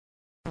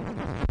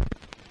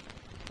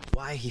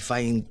Why he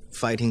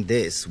fighting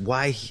this?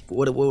 Why?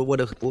 What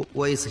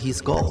is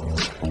his goal? Do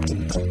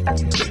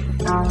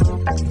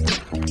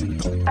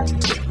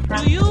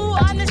you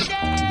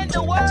understand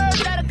the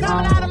words that are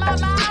coming out of my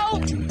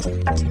mouth?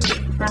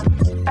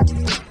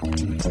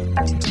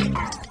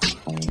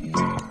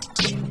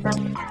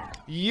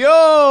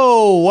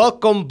 Yo,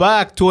 welcome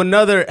back to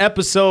another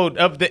episode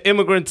of the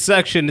Immigrant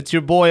Section. It's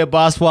your boy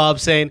Abaswab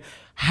saying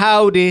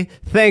howdy.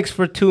 Thanks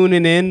for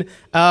tuning in.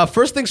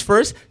 First things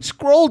first,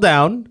 scroll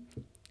down.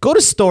 Go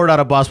to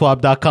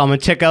store.abaswab.com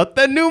and check out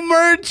the new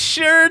merch,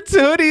 shirts,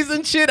 hoodies,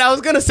 and shit. I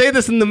was going to say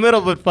this in the middle,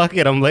 but fuck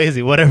it, I'm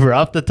lazy. Whatever,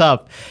 off the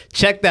top.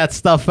 Check that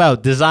stuff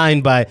out.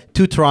 Designed by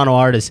two Toronto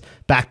artists,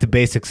 Back to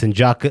Basics and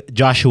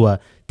Joshua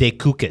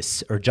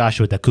DeCucas, or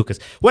Joshua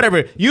DeCucas.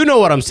 Whatever, you know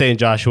what I'm saying,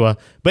 Joshua.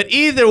 But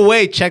either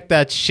way, check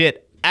that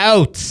shit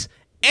out.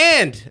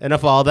 And enough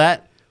of all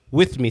that.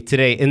 With me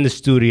today in the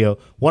studio,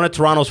 one of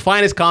Toronto's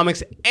finest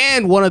comics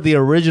and one of the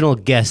original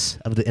guests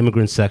of the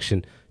Immigrant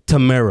Section,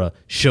 Tamara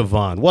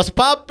Shevon. What's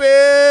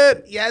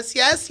poppin'? Yes,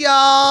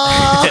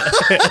 y'all.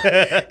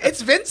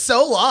 It's been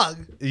so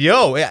long.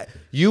 Yo, yeah,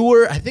 you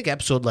were, I think,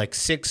 episode like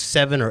 6,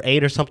 7, or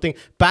 8 or something,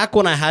 back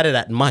when I had it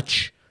at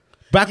Much.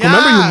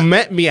 Remember you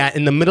met me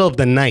in the middle of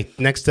the night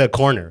next to a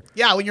corner.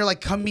 Yeah, when you're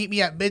like, come meet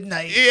me at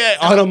midnight. Yeah,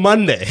 on a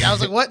Monday. I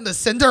was like, what in the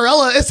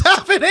Cinderella is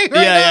happening right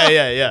now?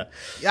 Yeah.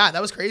 Yeah,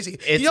 that was crazy.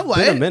 It's you know what?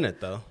 been a minute,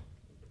 though.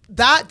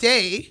 That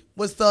day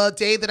was the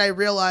day that I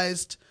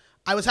realized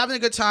I was having a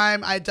good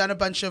time. I had done a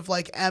bunch of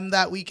like M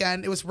that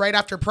weekend. It was right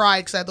after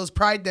Pride because I had those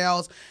Pride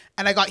nails,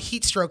 and I got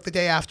heat stroke the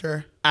day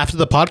after. After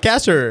the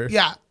podcast, or?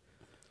 Yeah.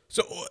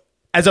 So,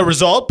 as a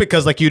result,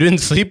 because like you didn't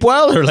sleep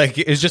well, or like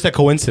it's just a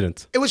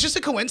coincidence? It was just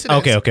a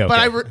coincidence. Okay.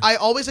 But I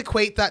always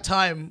equate that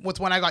time with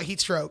when I got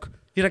heat stroke.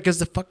 You're like, it's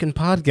the fucking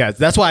podcast.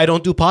 That's why I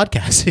don't do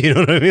podcasts. You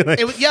know what I mean?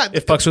 Like,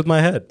 it fucks with my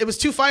head. It was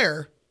too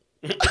fire.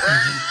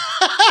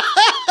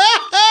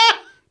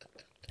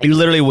 You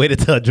literally waited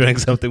till I drank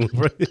something.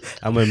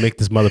 I'm going to make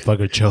this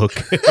motherfucker choke.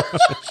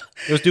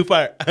 It was too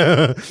fire.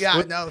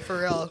 Yeah, no,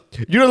 for real.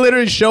 You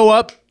literally show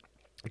up,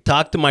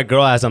 talk to my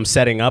girl as I'm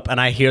setting up,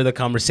 and I hear the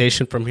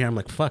conversation from here. I'm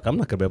like, fuck, I'm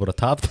not going to be able to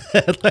top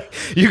that. Like,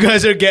 you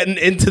guys are getting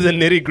into the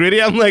nitty gritty.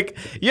 I'm like,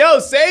 yo,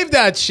 save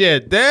that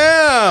shit.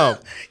 Damn.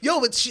 Yo,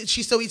 but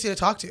she's so easy to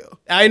talk to.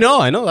 I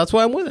know. That's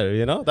why I'm with her,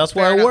 you know? That's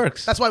why it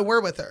works. That's why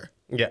we're with her.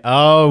 Yeah.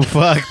 Oh,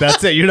 fuck.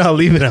 That's it. You're not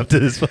leaving after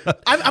this.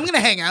 I'm going to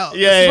hang out.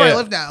 Yeah, this is where I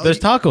live now. There's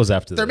tacos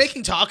after They're this.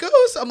 making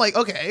tacos? I'm like,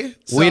 okay.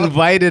 So. We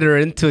invited her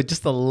into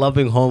just a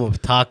loving home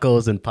of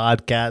tacos and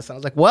podcasts. I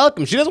was like,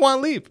 welcome. She doesn't want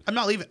to leave. I'm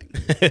not leaving.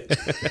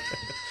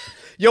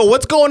 Yo,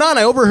 what's going on?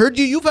 I overheard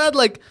you. You've had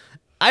like,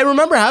 I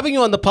remember having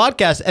you on the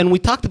podcast and we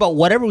talked about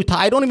whatever we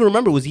talked. I don't even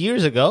remember. It was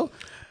years ago.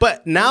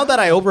 But now that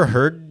I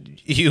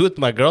overheard you with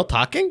my girl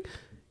talking,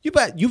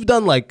 you've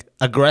done like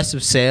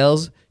aggressive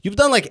sales. You've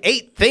done like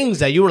 8 things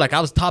that you were like, I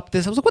was top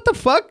this. I was like, what the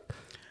fuck?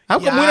 How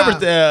come we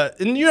never,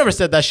 and you never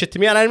said that shit to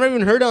me, and I never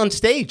even heard it on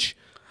stage.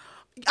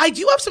 I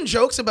do have some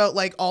jokes about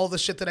like all the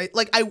shit that I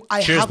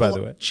Cheers, have. by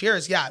the way.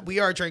 Cheers, yeah. We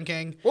are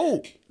drinking.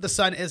 Ooh. The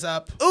sun is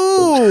up.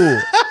 Ooh.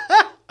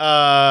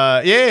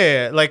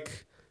 Yeah.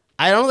 Like,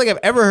 I don't think I've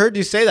ever heard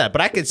you say that, but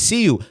I could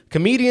see you.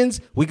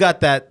 Comedians, we got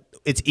that.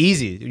 It's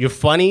easy. You're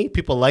funny.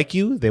 People like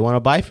you. They want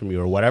to buy from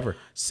you or whatever.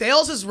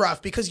 Sales is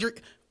rough because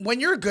when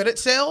you're good at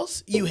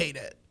sales, you hate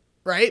it.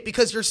 Right?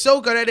 Because you're so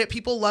good at it.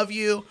 People love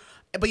you,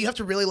 but you have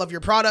to really love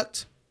your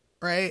product.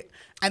 Right?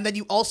 And then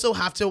you also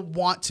have to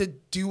want to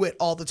do it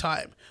all the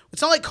time.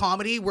 It's not like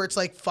comedy where it's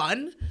like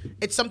fun.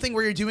 It's something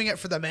where you're doing it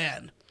for the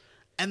man.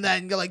 And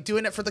then you're like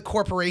doing it for the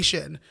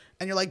corporation.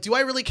 And you're like, do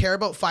I really care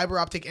about fiber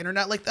optic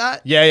internet like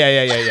that?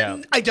 Yeah.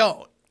 I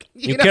don't.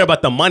 You care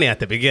about the money at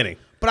the beginning.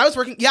 But I was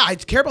working. Yeah, I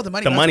care about the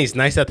money. The money's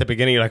nice at the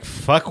beginning. You're like,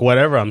 fuck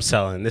whatever I'm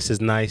selling. This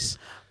is nice.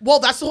 Well,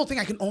 that's the whole thing.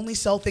 I can only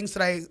sell things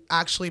that I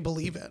actually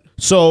believe in.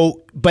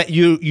 So, but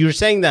you're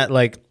saying that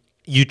like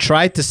you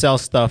tried to sell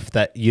stuff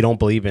that you don't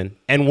believe in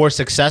and were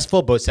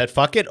successful, but said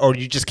fuck it, or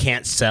you just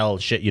can't sell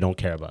shit you don't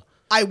care about.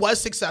 I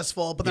was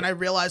successful, but then I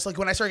realized like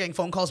when I started getting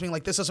phone calls being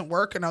like, this doesn't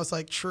work. And I was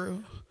like,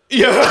 true.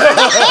 Yeah.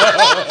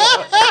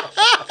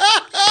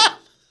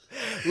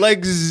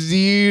 Like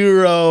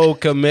zero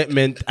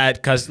commitment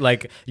cause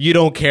like you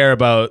don't care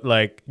about,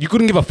 like you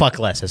couldn't give a fuck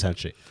less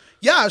essentially.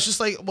 Yeah, I was just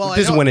like, well,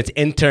 this is when it's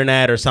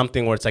internet or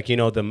something where it's like, you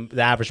know, the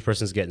average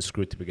person's getting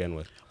screwed to begin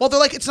with. Well, they're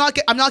like,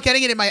 I'm not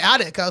getting it in my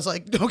attic. I was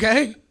like,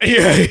 okay.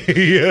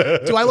 Yeah.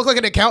 Do I look like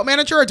an account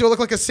manager or do I look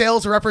like a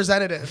sales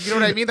representative? You know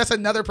what I mean? That's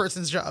another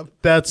person's job.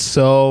 That's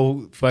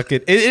so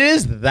fucking, it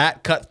is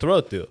that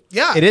cutthroat, dude.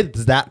 Yeah. It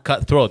is that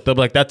cutthroat. They'll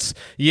be like,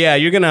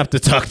 you're going to have to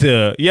talk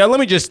to, let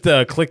me just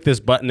click this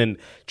button and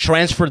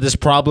transfer this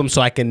problem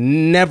so I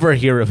can never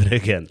hear of it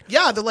again.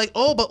 Yeah, they're like,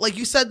 oh, but like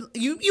you said,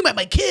 you met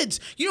my kids,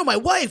 you know my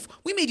wife,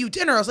 we made you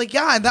dinner. I was like,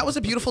 yeah, and that was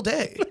a beautiful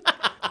day.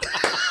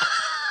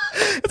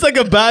 It's like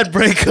a bad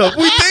breakup.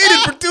 We dated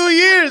for 2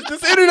 years.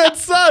 This internet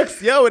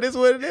sucks. Yo, it is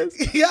what it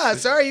is. Yeah,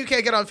 sorry you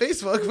can't get on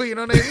Facebook, but you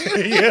know what I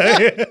mean?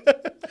 Yeah.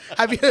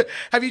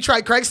 Have you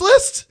tried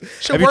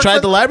Craigslist? Have you tried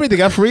the library? They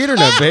got free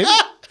internet, baby.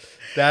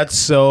 That's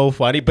so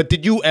funny. But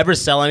did you ever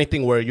sell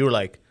anything where you were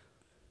like,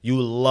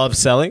 you love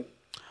selling?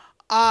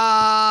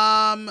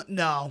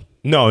 No.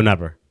 No,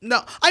 never.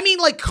 No. I mean,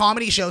 like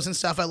comedy shows and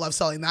stuff, I love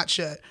selling that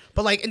shit.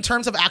 But like in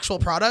terms of actual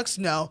products,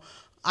 no.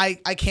 I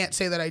can't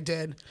say that I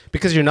did.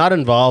 Because you're not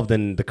involved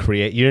in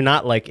you're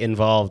not like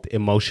involved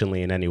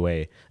emotionally in any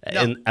way.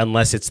 No.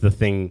 Unless it's the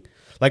thing.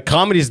 Like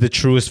comedy is the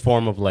truest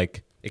form of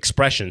like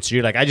expression. So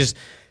you're like, I just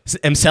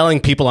am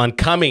selling people on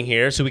coming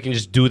here so we can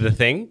just do the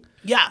thing.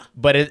 Yeah.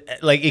 But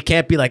it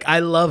can't be like, I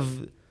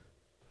love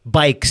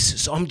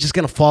bikes, so I'm just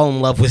gonna fall in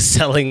love with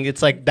selling.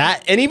 It's like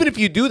that. And even if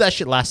you do, that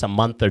shit lasts a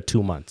month or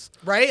 2 months.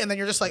 Right? And then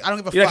you're just like, I don't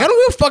give a You're fuck. like, I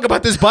don't give a fuck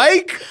about this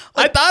bike.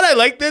 I thought I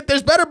liked it.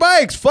 There's better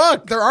bikes.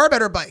 Fuck. There are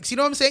better bikes. You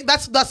know what I'm saying?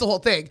 That's the whole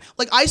thing.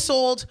 Like I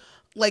sold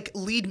like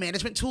lead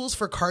management tools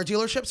for car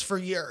dealerships for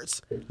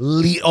years.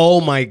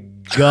 Oh my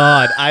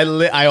God.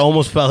 I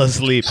almost fell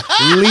asleep.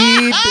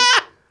 Lead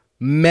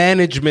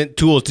management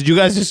tools. Did you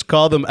guys just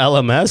call them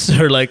LMS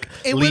or like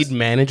lead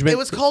management? It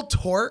was called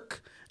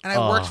Torque, and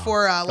I worked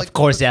for like. Of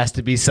course, it has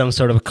to be some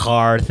sort of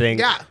car thing.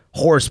 Yeah.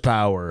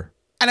 Horsepower.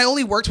 And I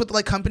only worked with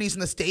like companies in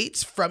the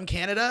States from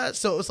Canada,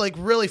 so it was like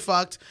really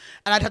fucked.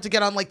 And I'd have to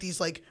get on like these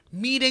like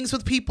meetings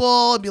with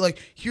people and be like,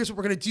 "Here's what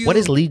we're gonna do." What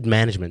is lead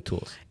management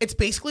tools? It's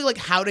basically like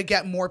how to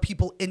get more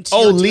people into.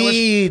 Oh, your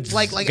leads.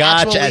 Like Gotcha.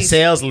 actual leads.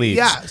 Sales leads.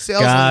 Yeah,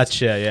 sales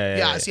Gotcha. leads.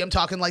 Yeah. See, I'm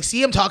talking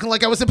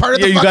like I was a part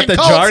of the you fucking got the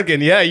cult.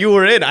 jargon. Yeah, you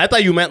were in. I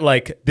thought you meant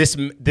like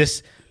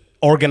this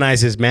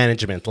organizes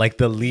management, like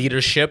the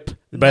leadership.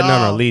 But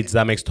no, leads.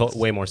 That makes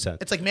way more sense.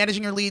 It's like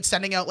managing your leads,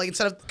 sending out like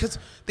instead of because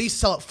they used to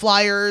sell out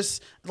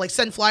flyers, like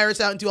send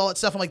flyers out and do all that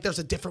stuff. I'm like, there's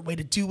a different way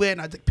to do it,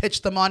 and I'd like,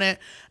 pitch them on it.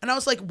 And I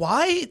was like,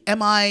 why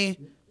am I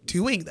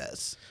doing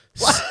this?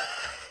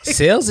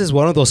 Sales is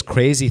one of those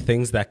crazy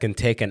things that can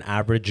take an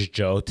average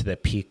Joe to the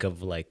peak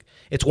of like.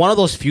 It's one of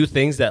those few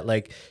things that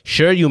like,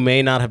 sure, you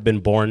may not have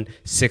been born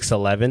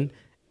 6'11",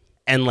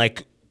 and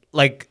like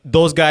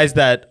those guys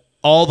that.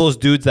 All those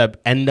dudes that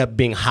end up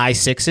being high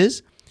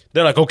sixes,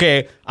 they're like,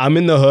 okay, I'm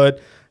in the hood.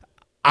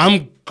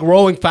 I'm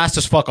growing fast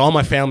as fuck. All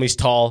my family's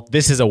tall.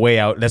 This is a way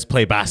out. Let's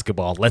play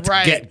basketball. Let's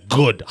get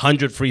good.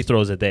 100 free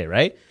throws a day,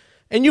 right?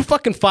 And you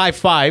fucking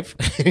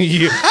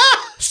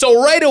 5'5".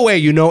 So right away,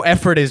 you know,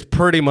 effort is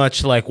pretty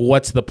much like,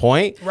 what's the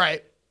point?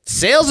 Right.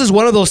 Sales is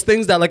one of those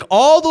things that like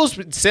all those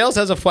sales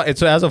has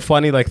a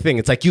funny like thing.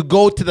 It's like you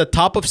go to the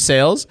top of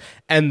sales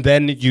and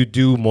then you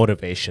do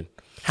motivation.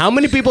 How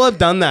many people have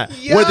done that?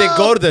 Where they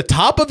go to the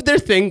top of their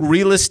thing,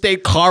 real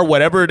estate, car,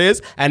 whatever it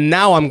is, and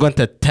now I'm going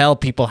to tell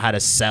people how to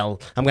sell.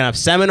 I'm going to have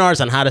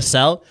seminars on how to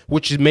sell,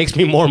 which makes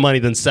me more money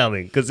than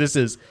selling because this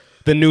is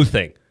the new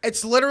thing.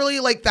 It's literally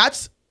like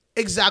that's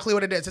exactly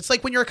what it is. It's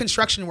like when you're a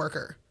construction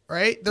worker,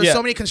 right? There's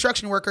so many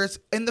construction workers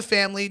in the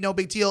family, no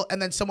big deal, and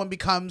then someone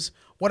becomes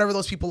whatever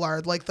those people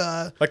are, like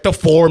the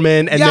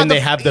foreman, and then they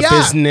have the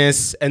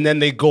business, and then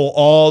they go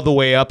all the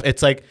way up.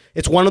 It's like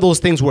it's one of those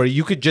things where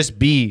you could just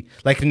be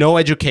like no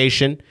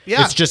education.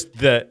 Yeah. It's just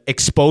the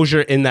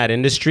exposure in that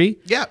industry.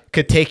 Yeah.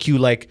 Could take you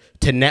like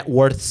to net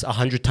worths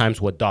 100 times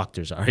what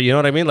doctors are. You know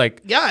what I mean?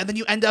 Like and then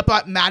you end up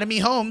at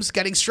Mattamy Homes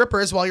getting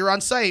strippers while you're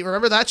on site.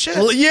 Remember that shit?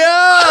 well,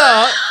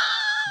 yeah.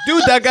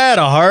 Dude, that guy had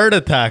a heart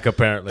attack,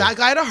 apparently. That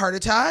guy had a heart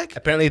attack?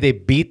 Apparently, they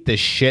beat the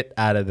shit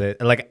out of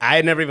it. Like, I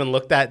had never even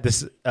looked at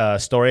this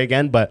story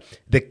again, but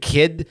the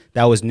kid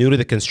that was new to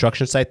the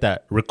construction site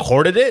that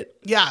recorded it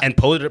and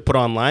put it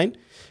online,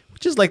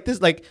 which is like this,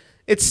 like,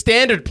 it's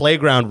standard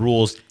playground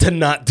rules to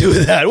not do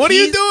that. What are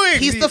you doing?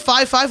 He's the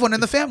 5'5" one in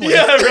the family.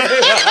 Yeah,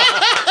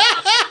 right.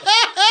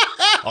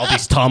 All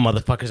these tall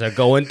motherfuckers are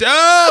going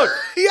down.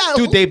 Yeah.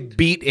 Dude, they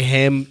beat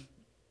him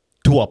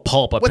to a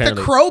pulp, apparently. With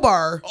a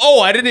crowbar.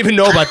 Oh, I didn't even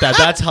know about that.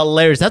 That's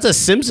hilarious. That's a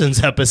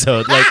Simpsons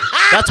episode. Like,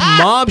 that's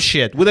mob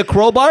shit. With a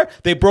crowbar,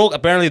 they broke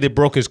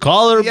his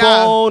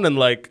collarbone and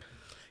like...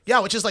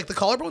 Yeah, which is like the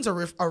collarbone's a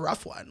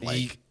rough one.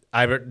 Like,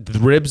 the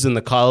ribs and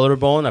the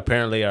collarbone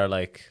apparently are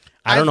like...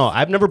 I don't know.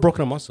 I've never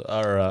broken a muscle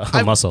or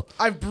a muscle.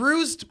 I've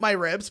bruised my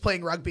ribs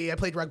playing rugby. I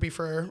played rugby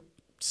for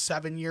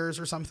 7 years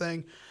or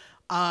something.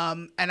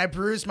 And I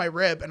bruised my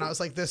rib and I was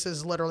like, this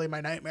is literally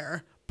my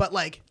nightmare. But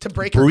like to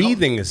break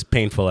breathing is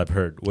painful, I've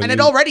heard.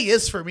 It already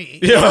is for me.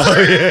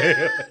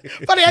 Yeah.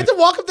 But I had to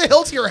walk up the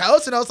hill to your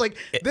house and I was like,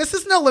 this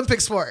is an Olympic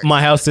sport.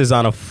 My house is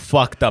on a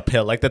fucked up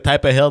hill. Like the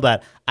type of hill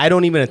that I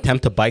don't even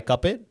attempt to bike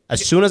up it.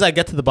 As soon as I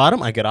get to the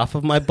bottom, I get off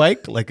of my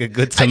bike like a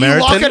good Samaritan.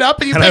 And you walk it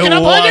up and you pick it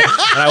up on you.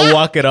 And I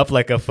walk it up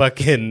like a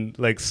fucking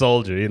like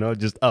soldier, you know,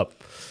 just up.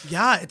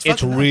 Yeah,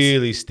 it's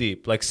really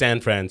steep, like San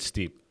Fran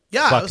steep.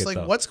 Yeah, Fuck I was like,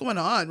 though. what's going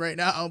on right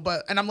now?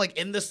 And I'm like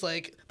in this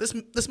like this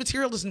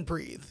material doesn't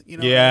breathe, you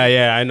know?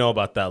 Yeah, I know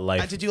about that life.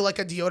 I had to do like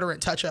a deodorant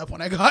touch up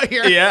when I got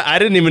here. Yeah, I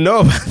didn't even know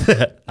about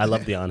that. I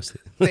love the honesty.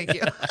 Thank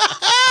you.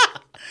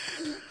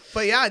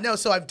 But yeah, no,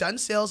 so I've done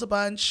sales a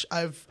bunch.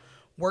 I've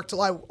worked a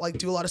lot, like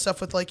do a lot of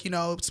stuff with like, you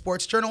know,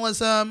 sports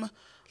journalism.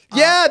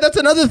 Yeah, that's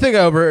another thing I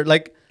overheard.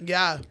 Like,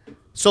 yeah.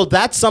 So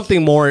that's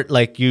something more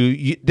like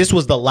you this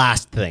was the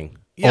last thing.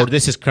 Yeah. Or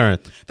this is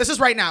current. This is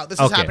right now. This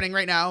is happening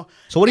right now.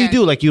 So what do you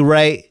do? Like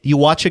you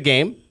watch a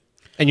game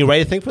and you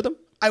write a thing for them?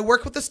 I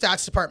work with the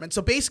stats department.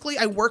 So basically,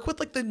 I work with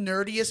like the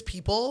nerdiest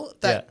people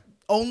that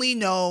only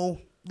know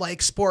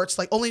like sports,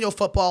 like only know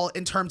football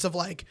in terms of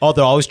like. Oh,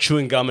 they're always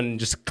chewing gum and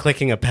just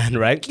clicking a pen,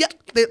 right? Yeah.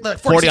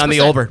 40 on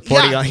the over.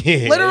 40 on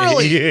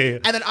literally. Yeah.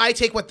 And then I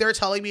take what they're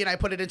telling me and I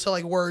put it into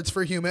like words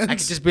for humans. I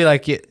could just be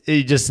like, you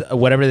just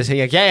whatever they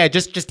say. Like,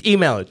 just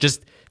email it.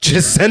 Just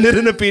send it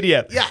in a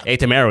PDF. Yeah. Hey,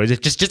 Tamara,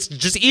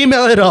 just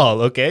email it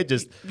all, okay?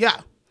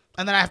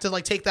 And then I have to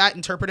like take that,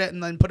 interpret it,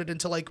 and then put it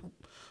into like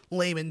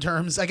layman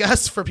terms, I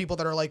guess, for people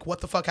that are like, what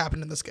the fuck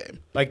happened in this game?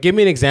 Like, give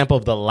me an example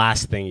of the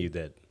last thing you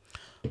did.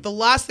 The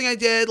last thing I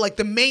did, like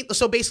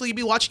so basically you'd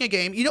be watching a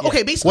game,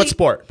 okay, basically. What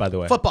sport, by the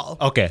way? Football.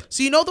 Okay.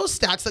 So you know those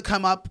stats that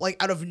come up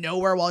like out of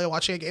nowhere while you're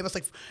watching a game? It's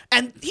like,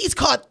 and he's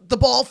caught the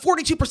ball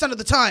 42% of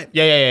the time.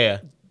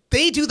 Yeah.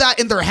 They do that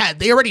in their head.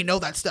 They already know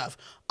that stuff.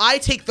 I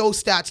take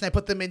those stats and I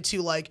put them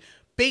into like,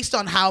 based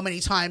on how many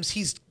times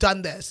he's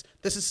done this.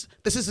 This is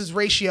his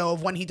ratio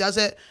of when he does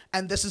it,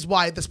 and this is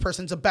why this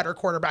person's a better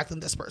quarterback than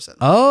this person.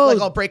 Oh.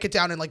 Like I'll break it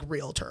down in like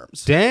real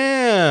terms.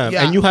 Damn.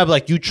 Yeah. And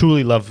you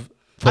truly love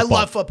football. I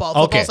love football.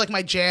 Football's like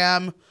my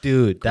jam.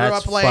 Dude,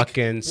 that's Grew up, like,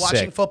 fucking watching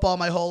sick. football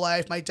my whole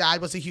life. My dad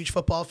was a huge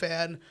football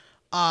fan.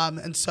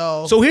 And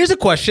so here's a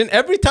question.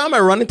 Every time I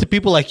run into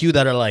people like you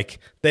that are like,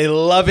 they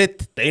love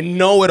it, they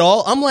know it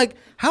all, I'm like,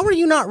 how are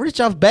you not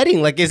rich off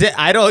betting? Like, is it,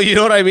 you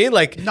know what I mean?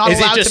 Like, Not is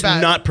it allowed just to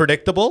bet. not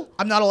predictable?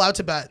 I'm not allowed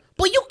to bet.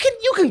 But you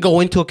can go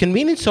into a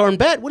convenience store and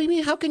bet. What do you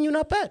mean? How can you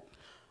not bet?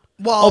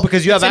 Well,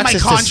 because you have it's in my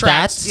access to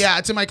contract. stats? Yeah,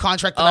 it's in my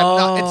contract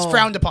that it's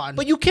frowned upon.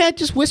 But you can't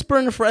just whisper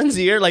in a friend's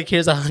ear, like,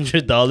 here's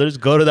 $100,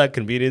 go to that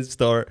convenience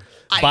store,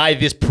 buy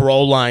this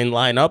pro line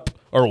lineup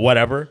or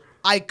whatever.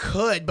 I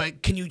could,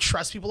 but can you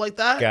trust people like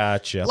that?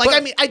 Gotcha. Like, But-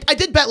 I mean, I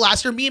did bet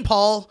last year. Me and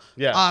Paul.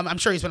 Yeah. I'm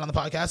sure he's been on the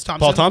podcast.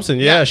 Paul Thompson,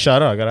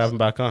 shout out. I gotta have him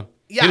back on.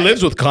 Yeah. He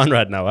lives with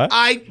Conrad now, huh?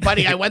 I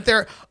went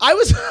there. I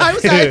was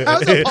at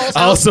Paul's house.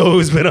 Also,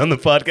 who's been on the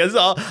podcast?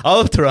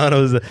 All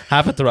of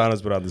half of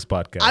Toronto's been on this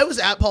podcast. I was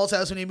at Paul's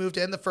house when he moved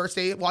in the first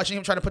day, watching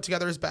him trying to put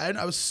together his bed.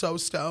 I was so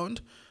stoned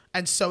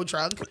and so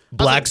drunk.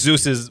 Black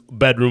Zeus's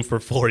bedroom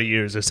for 4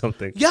 years or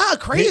something. Yeah,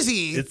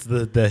 crazy. It's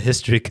the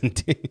history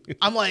continues.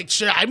 I'm like,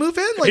 should I move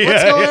in? Like,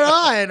 what's going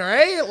on,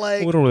 right?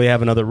 Like, We don't really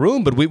have another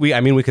room, but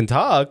we can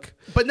talk.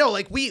 but no,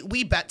 like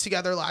we bet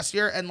together last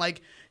year, and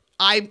like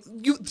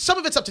some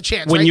of it's up to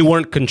chance. When right? you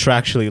weren't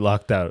contractually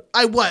locked out.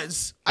 I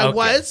was,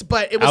 Okay.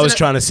 but it was. I was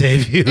trying to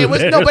save you. It was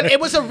there. no, but it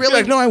was a really. You're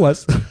like, no, I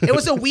was. It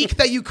was a week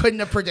that you couldn't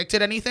have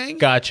predicted anything.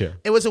 Gotcha.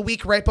 It was a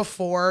week right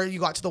before you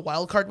got to the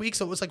wild card week,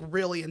 so it was like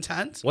really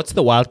intense. What's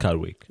the wild card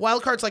week?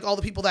 Wild card's like all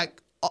the people that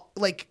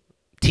like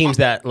Teams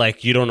that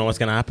like you don't know what's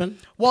gonna happen.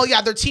 Well,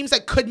 yeah, they're teams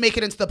that could make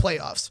it into the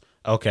playoffs.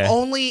 Okay.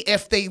 Only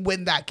if they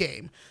win that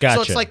game. Gotcha.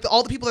 So it's like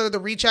all the people that are the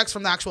rechecks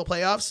from the actual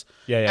playoffs.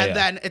 And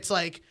then it's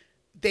like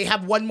they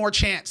have one more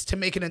chance to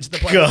make it into the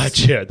playoffs.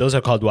 Gotcha. Those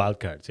are called wild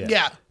cards.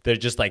 Yeah. They're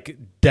just like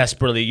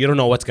desperately. You don't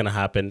know what's gonna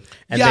happen,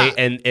 and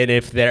and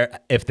if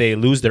they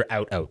lose, they're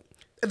out.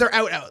 They're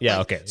out. Yeah.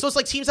 Like, Okay. So it's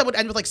like teams that would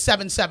end with like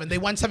 7-7. They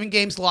won 7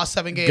 games, lost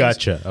 7 games.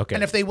 Gotcha. Okay.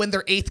 And if they win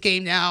their 8th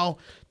game now,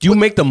 Do you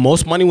make the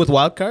most money with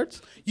wild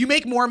cards? you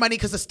make more money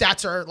because the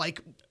stats are like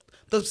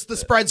the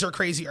spreads are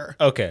crazier.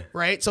 Okay.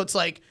 Right. So it's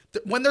like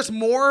when there's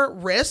more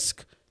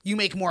risk, you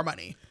make more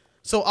money.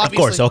 So Of obviously,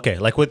 course. Okay.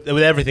 Like with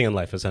everything in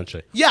life,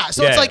 essentially. Yeah.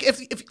 So it's like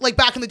if like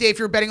back in the day, if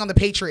you were betting on the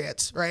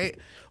Patriots, right?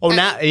 Oh,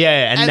 now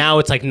and now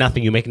it's like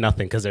nothing. You make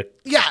nothing because they're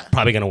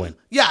probably gonna win.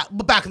 Yeah,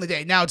 but back in the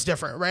day, now it's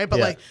different, right? But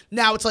like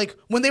now it's like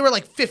when they were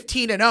like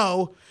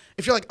 15-0,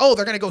 if you're like, oh,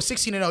 they're gonna go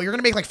 16-0, you're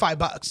gonna make like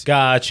 $5.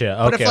 Gotcha.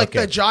 Okay. But if like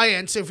the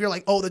Giants, if you're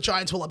like, oh, the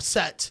Giants will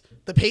upset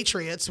the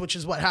Patriots, which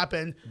is what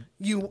happened,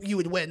 you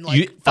would win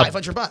like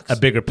 $500. A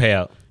bigger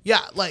payout. Yeah,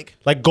 like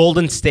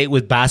Golden State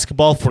with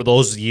basketball for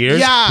those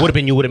years would have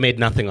been you would have made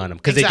nothing on them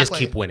because they just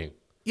keep winning.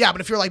 Yeah,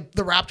 but if you're like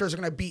the Raptors are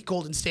gonna beat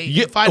Golden State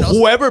in the finals,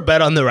 whoever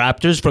bet on the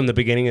Raptors from the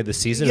beginning of the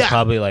season is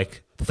probably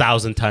like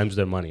 1,000 times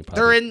their money.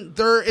 Probably.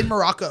 They're in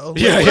Morocco.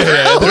 Yeah,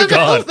 they're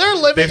gone. They're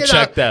living. They've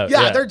checked out.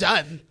 Yeah, they're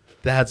done.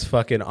 That's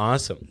fucking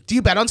awesome. Do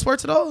you bet on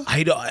sports at all?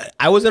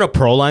 I was in a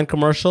Proline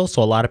commercial,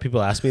 so a lot of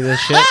people ask me this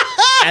shit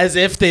as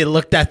if they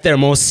looked at their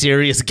most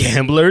serious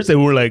gamblers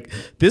and were like,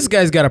 "This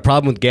guy's got a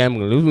problem with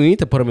gambling. We need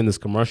to put him in this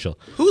commercial."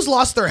 Who's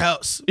lost their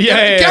house?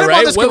 Get him right.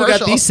 on this Well, we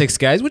commercial. got these 6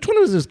 guys. Which one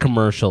was this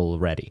commercial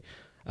ready?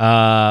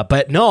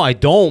 But no, I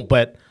don't.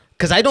 But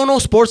because I don't know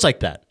sports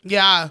like that.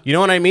 Yeah. You know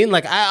what I mean?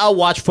 Like I'll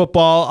watch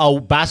football.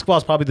 Basketball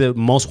is probably the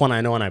most one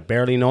I know, and I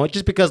barely know it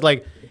just because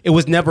like it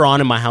was never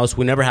on in my house.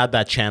 We never had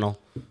that channel.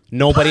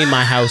 Nobody in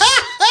my house.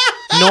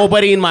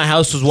 Nobody in my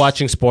house was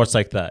watching sports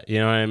like that. You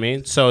know what I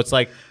mean? So it's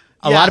like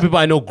a lot of people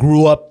I know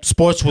grew up.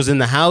 Sports was in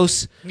the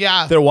house.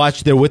 Yeah. They're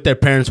with their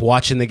parents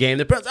watching the game.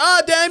 Their parents,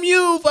 damn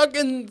you,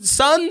 fucking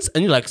Suns,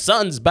 and you're like,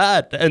 Suns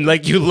bad, and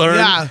like you learn.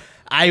 Yeah.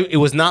 It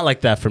was not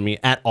like that for me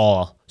at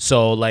all.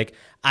 So like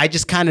I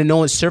just kind of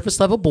know it's surface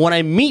level. But when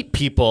I meet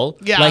people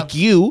like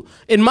you,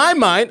 in my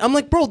mind, I'm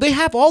like, bro, they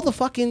have all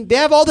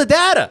the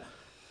data.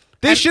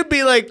 They should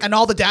be like, and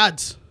all the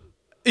dads.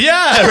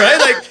 yeah, right.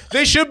 Like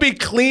they should be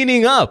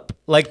cleaning up.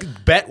 like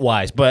bet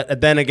wise. But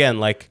then again,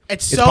 like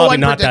It's it's so probably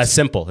not that unpredict-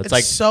 simple. It's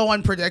like so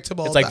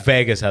unpredictable. it's like that-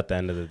 Vegas at the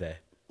end of the day.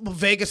 well,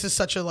 Vegas is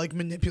such a like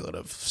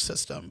manipulative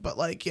system, but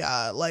like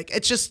yeah, like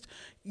it's just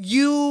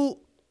you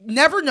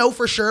never know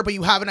for sure, but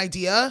you have an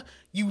idea.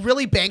 You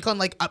really bank on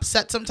like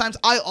upset sometimes.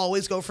 I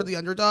always go for the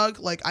underdog.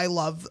 Like I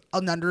love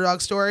an underdog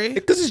story.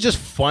 Because it's just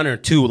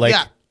funner too. Like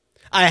Yeah.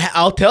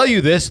 I'll tell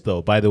you this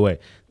though, by the way,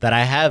 that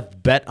I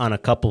have bet on a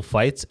couple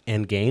fights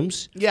and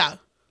games Yeah.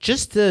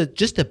 just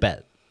to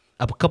bet.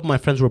 A couple of my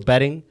friends were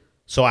betting,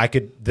 so I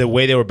could the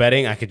way they were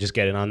betting, I could just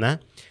get in on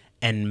that.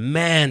 And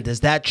man,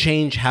 does that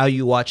change how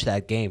you watch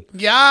that game?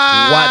 Yeah.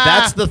 Wow,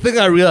 that's the thing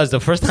I realized. The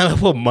first time I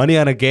put money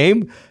on a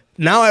game,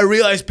 now I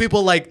realize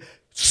people like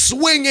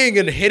swinging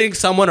and hitting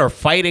someone or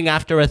fighting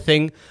after a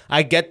thing.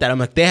 I get that. I'm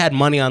like, they had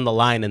money on the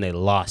line and they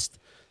lost.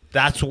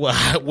 That's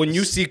what when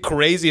you see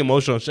crazy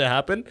emotional shit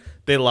happen,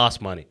 they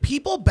lost money.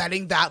 People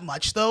betting that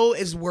much though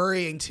is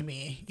worrying to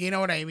me. You know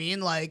what I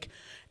mean? Like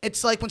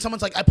it's like when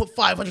someone's like, I put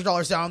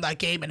 $500 down on that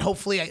game and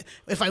hopefully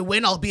if I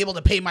win, I'll be able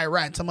to pay my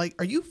rent. I'm like,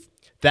 are you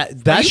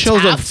That you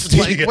shows tapped?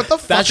 Like, what the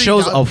fuck that are you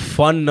shows doing? a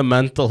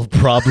fundamental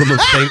problem of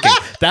thinking.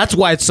 That's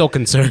why it's so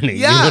concerning.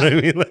 Yeah. You know what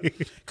I mean? Like,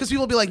 because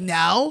people be like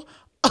now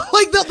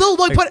like they'll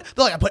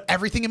I put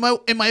everything in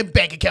my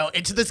bank account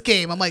into this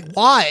game. I'm like,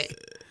 why?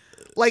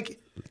 Like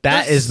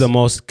that is the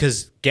most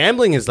because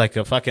gambling is like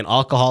a fucking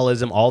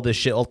alcoholism. All this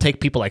shit will take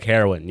people like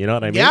heroin. You know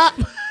what I mean? yeah.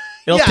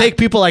 It'll Yeah. take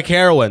people like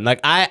heroin. Like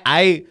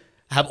I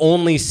have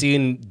only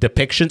seen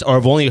depictions or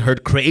I've only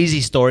heard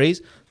crazy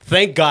stories.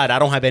 Thank God I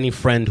don't have any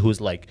friend who's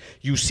like,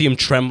 you see him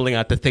trembling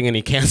at the thing and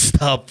he can't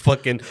stop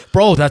fucking,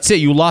 bro, that's it.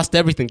 You lost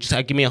everything. Just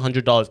give me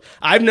 $100.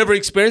 I've never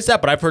experienced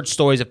that, but I've heard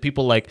stories of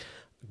people like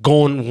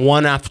going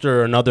one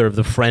after another of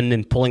the friend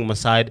and pulling them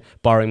aside,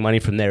 borrowing money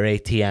from their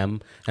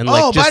ATM and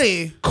like Oh, just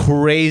buddy.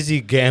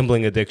 crazy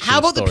gambling addiction. How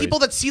about stories. the people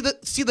that see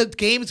the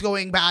games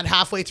going bad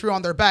halfway through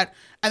on their bet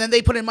and then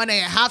they put in money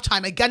at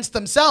halftime against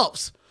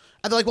themselves?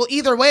 And they're like, well,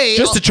 either way,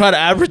 just to try to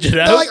average it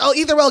they're out? like, oh,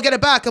 either way, I'll get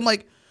it back. I'm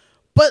like,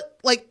 but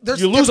like, there's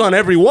You lose on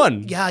every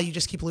one. Yeah, you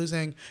just keep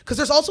losing because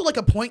there's also like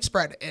a point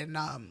spread in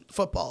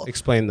football.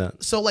 Explain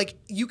that. So like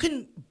you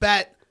can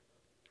bet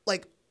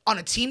like on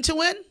a team to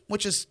win,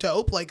 which is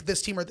dope, like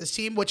this team or this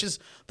team, which is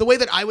the way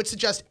that I would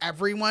suggest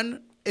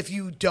everyone, if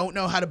you don't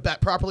know how to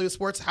bet properly with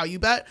sports, how you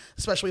bet,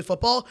 especially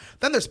football.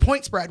 Then there's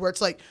point spread where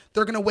it's like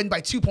they're going to win by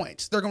 2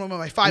 points. They're going to win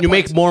by 5 You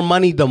points. make more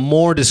money the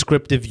more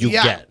descriptive you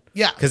Yeah, get.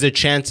 yeah. Because the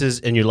chances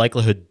and your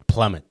likelihood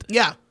plummet.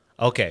 Yeah.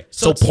 Okay.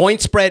 So So it's- point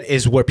spread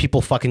is where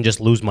people fucking just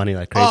lose money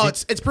like crazy. Oh,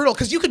 it's brutal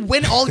because you could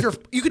win all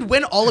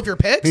of your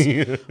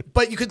picks,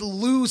 but you could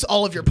lose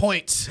all of your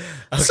points.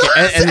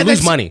 Okay, and lose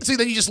then, money. So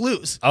then you just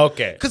lose.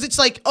 Okay. Because it's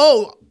like,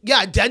 oh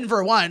yeah,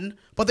 Denver won,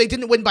 but they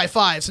didn't win by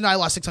 5, so now I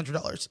lost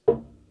 $600.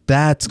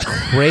 That's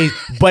crazy.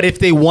 But if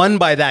they won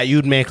by that,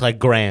 you'd make like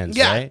grands,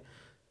 Yeah. right?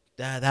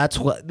 That's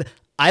what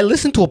I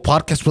listen to a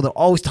podcast where they're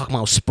always talking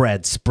about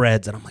spreads,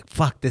 and I'm like,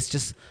 fuck, this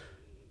just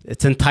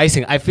it's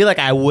enticing. I feel like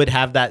I would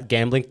have that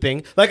gambling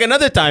thing. Like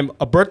another time,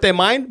 a birthday of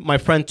mine, my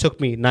friend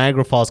took me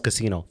Niagara Falls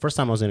Casino. First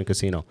time I was in a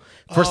casino.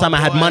 First time I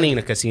had boy. money in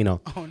a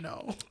casino. Oh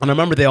no. And I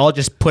remember they all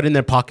just put in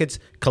their pockets.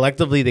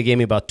 Collectively, they gave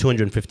me about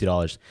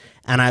 $250.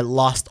 And I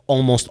lost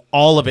almost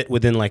all of it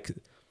within like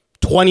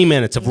 20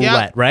 minutes of Yeah.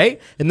 roulette,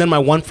 right? And then my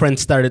one friend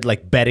started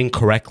like betting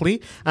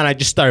correctly. And I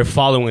just started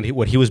following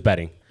what he was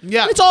betting.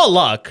 Yeah. It's all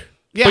luck.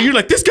 Yeah. But you're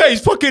like, this guy is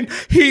fucking,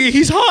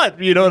 he's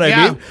hot. You know what I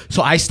Yeah. mean?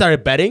 So I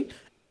started betting.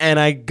 And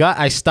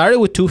I started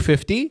with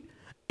 250.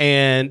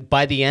 And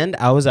by the end,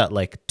 I was at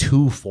like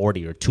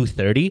 240 or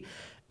 230.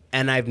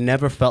 And I've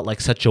never felt like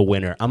such a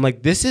winner. I'm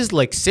like, this is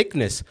like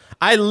sickness.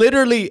 I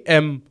literally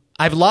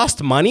I've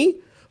lost money,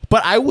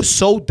 but I was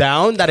so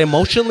down that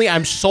emotionally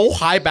I'm so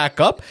high back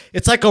up.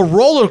 It's like a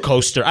roller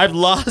coaster. I've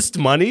lost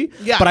money,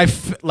 Yeah. but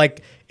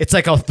like it's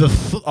like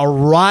a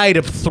ride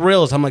of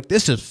thrills. I'm like,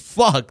 this is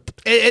fucked.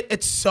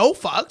 It's so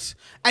fucked.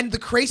 And the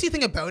crazy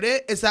thing about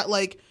it is that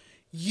like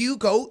you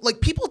go like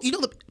people, you know,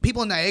 the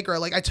people in Niagara,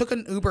 like I took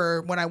an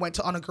Uber when I went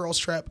on a girls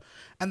trip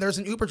and there's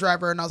an Uber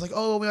driver and I was like,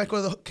 oh, we might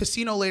go to the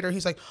casino later.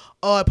 He's like,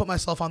 oh, I put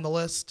myself on the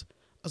list.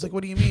 I was like,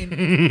 what do you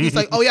mean? He's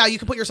like, oh yeah, you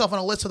can put yourself on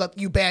a list so that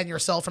you ban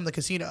yourself from the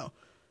casino.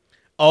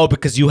 Oh,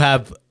 because you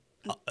have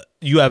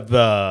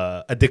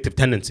addictive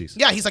tendencies.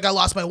 Yeah, he's like, I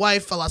lost my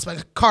wife, I lost my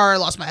car, I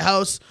lost my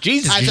house.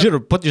 Jesus, I you took- should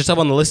have put yourself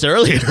on the list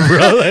earlier,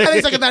 bro. and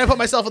he's like, and then I put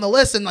myself on the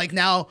list and like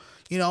now,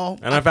 you know,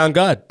 And I found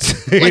God.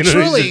 You know, like he's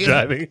truly just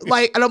driving.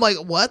 like, and I'm like,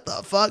 what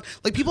the fuck?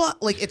 Like people,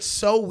 like it's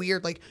so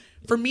weird. Like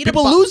for me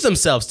People to lose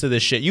themselves to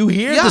this shit. You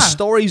hear Yeah. the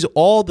stories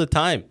all the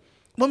time.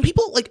 when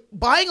people like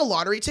buying a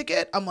lottery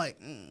ticket, I'm like,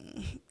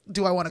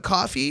 do I want a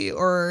coffee?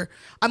 Or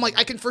I'm like,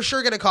 I can for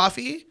sure get a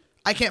coffee.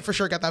 I can't for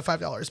sure get that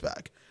 $5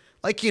 back.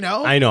 Like, you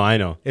know, I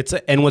know.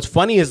 And what's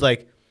funny is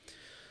like,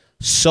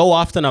 so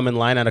often I'm in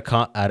line at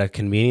a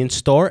convenience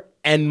store,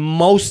 and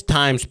most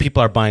times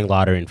people are buying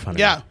lottery in front of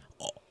Yeah.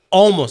 me.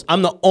 Almost.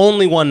 I'm the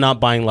only one not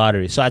buying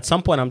lottery. So at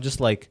some point, I'm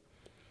just like,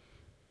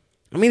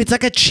 I mean, it's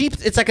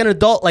like an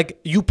adult, like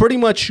you pretty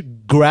much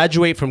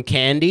graduate from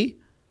candy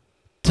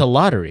to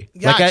lottery.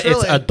 Yeah, it's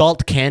truly.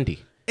 adult candy.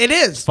 It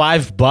is.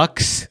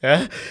 $5.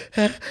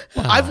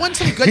 I've won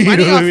some good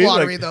money know what off I mean?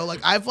 lottery Like, though. Like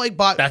I've like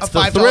bought that's a the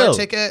 $5 thrill.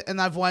 ticket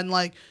and I've won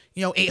like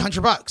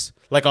 $800.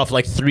 Like off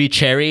like 3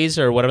 cherries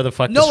or whatever the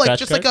fuck. No, the like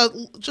scratch card?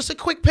 just a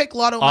quick pick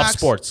Lotto off Max.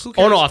 sports. Who Oh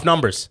cares? no, off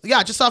numbers.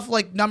 Yeah, just off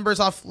like numbers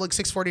off like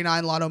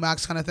 649 Lotto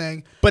Max kind of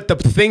thing. But the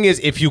thing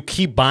is, if you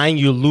keep buying,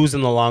 you lose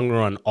in the long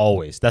run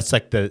always. That's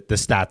like the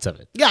stats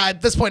of it. Yeah,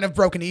 at this point I've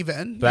broken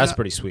even. But that's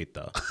pretty sweet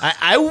though.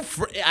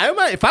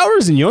 If I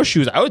was in your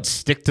shoes, I would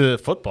stick to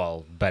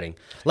football betting.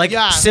 Like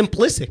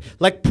simplistic,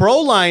 like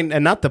Proline,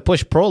 and not to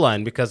push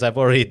Proline because I've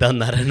already done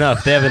that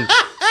enough. They haven't.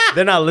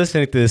 They're not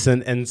listening to this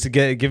and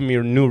giving me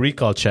new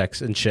recall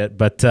checks and shit.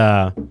 But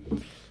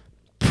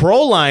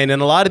Proline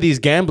and a lot of these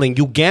gambling,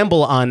 you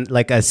gamble on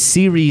like a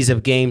series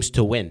of games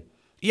to win.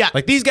 Yeah.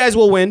 Like these guys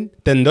will win,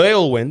 then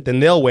they'll win,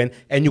 then they'll win,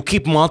 and you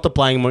keep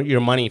multiplying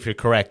your money if you're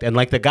correct. And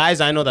like the guys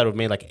I know that have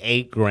made like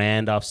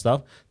 $8,000 off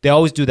stuff, they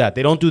always do that.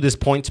 They don't do this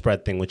point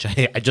spread thing, which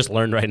I just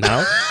learned right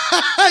now.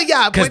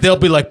 Yeah, Because they'll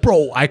be like,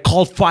 bro, I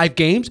called 5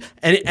 games,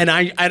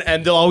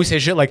 and they'll always say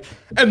shit like,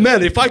 and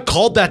man, if I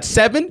called that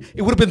 7,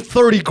 it would have been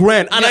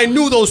 $30,000, and I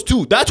knew those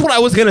 2. That's what I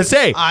was gonna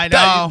say. I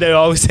know. They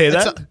always say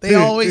that. They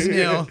always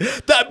knew.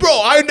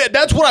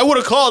 That's what I would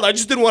have called. I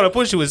just didn't want to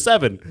push it with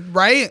 7.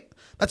 Right?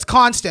 That's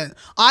constant.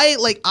 I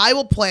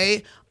will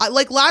play.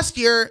 Like last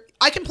year,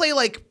 I can play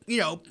like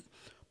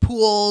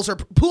pools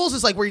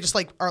is like where you just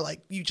like are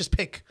like you just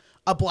pick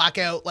a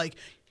blackout like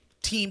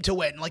team to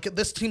win. Like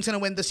this team's gonna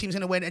win, this team's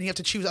gonna win, and you have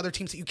to choose other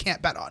teams that you can't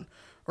bet on,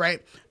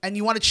 right? And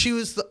you want to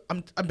choose.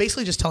 I'm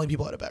basically just telling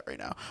people how to bet right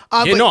now.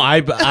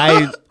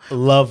 I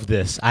love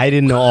this. I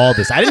didn't know all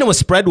this. I didn't know what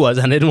spread was,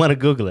 and I didn't want to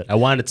Google it. I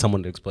wanted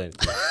someone to explain it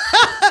to me.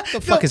 The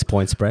fuck is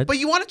point spread? But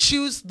you want to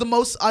choose the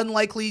most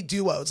unlikely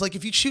duos. Like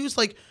if you choose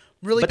like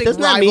really But big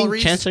doesn't that rivalries.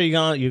 mean chances are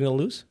you're gonna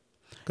lose?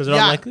 Because they're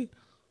unlikely.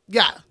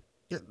 Yeah,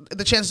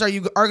 the chances are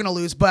you are gonna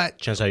lose, but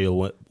Chances are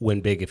you'll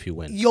win big if you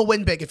win. you'll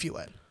win big if you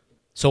win.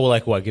 So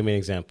like what? Give me an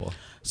example.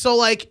 So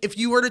like if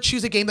you were to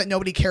choose a game that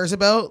nobody cares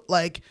about,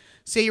 like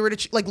say you were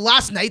to like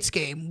last night's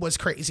game was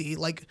crazy.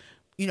 Like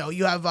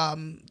you have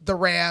the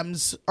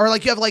Rams or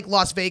like you have like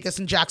Las Vegas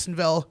and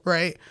Jacksonville,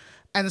 right?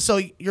 And so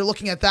you're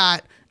looking at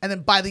that. And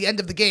then by the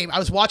end of the game, I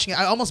was watching it.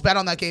 I almost bet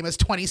on that game as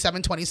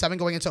 27-27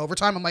 going into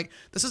overtime. I'm like,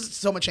 this is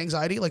so much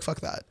anxiety. Like,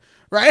 fuck that.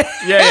 Right?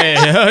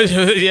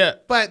 Yeah.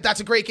 But that's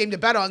a great game to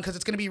bet on because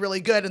it's going to be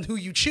really good. And who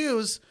you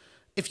choose,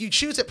 if you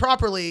choose it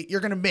properly, you're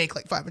going to make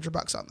like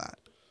 $500 on that.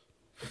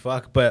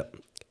 Fuck, but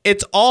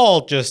it's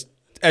all just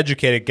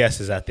educated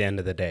guesses at the end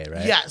of the day,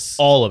 right? Yes.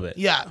 All of it.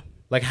 Yeah.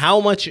 Like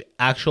how much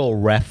actual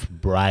ref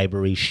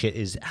bribery shit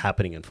is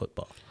happening in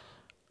football?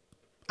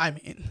 I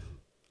mean...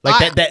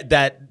 Like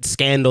that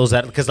scandals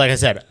that, because like I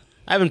said,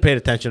 I haven't paid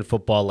attention to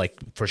football like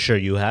for sure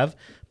you have,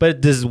 but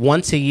does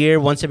once a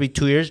year, once every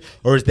 2 years,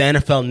 or is the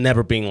NFL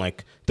never being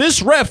like,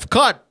 this ref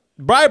caught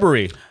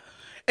bribery?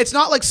 It's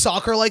not like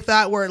soccer like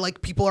that where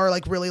like people are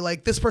like really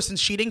like this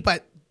person's cheating,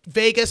 but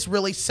Vegas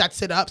really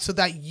sets it up so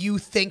that you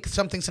think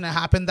something's going to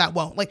happen that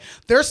won't. Like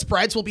their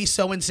spreads will be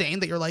so insane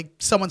that you're like,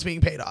 someone's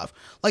being paid off.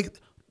 Like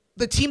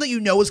the team that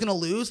is going to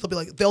lose,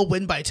 they'll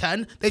win by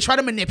 10. They try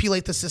to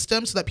manipulate the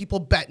system so that people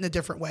bet in a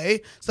different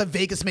way so that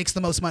Vegas makes the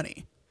most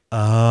money.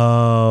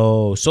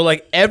 Oh, so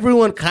like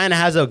everyone kind of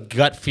has a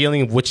gut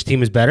feeling of which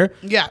team is better.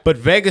 Yeah. But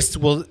Vegas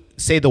will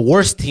say the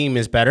worst team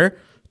is better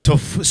to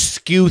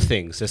skew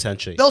things,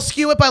 essentially. They'll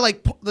skew it by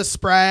like the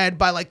spread,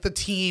 by like the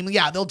team.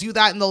 Yeah, they'll do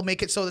that and they'll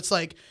make it so it's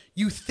like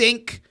you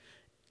think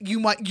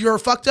you're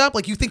fucked up.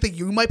 Like you think that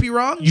you might be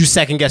wrong. You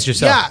second guess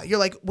yourself. Yeah, you're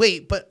like,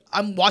 wait, but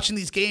I'm watching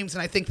these games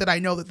and I think that I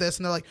know that this,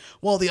 and they're like,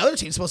 well, the other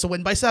team's supposed to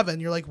win by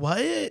 7. You're like,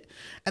 what?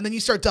 And then you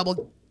start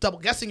double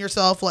guessing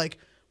yourself, like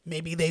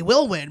maybe they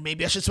will win.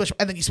 Maybe I should switch,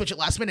 and then you switch it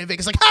last minute. And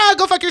Vegas like,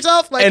 go fuck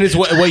yourself. Like, and it's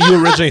what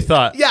you originally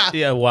thought. Yeah.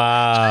 Yeah.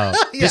 Wow.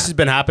 Yeah. This has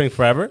been happening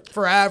forever.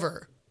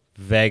 Forever.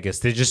 Vegas.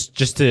 They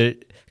just to.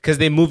 Because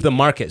they move the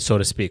market, so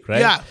to speak, right?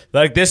 Yeah.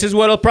 Like, this is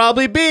what it'll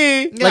probably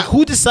be. Yeah. Like,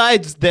 who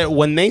decides that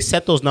when they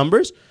set those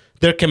numbers?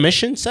 Their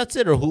commission sets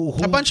it, or who?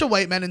 A bunch of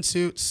white men in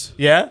suits.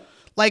 Yeah?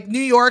 Like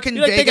New York and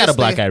Vegas. They got a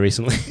black guy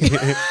recently.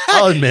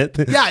 I'll admit.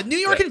 Yeah, New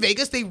York and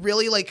Vegas, they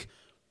really, like,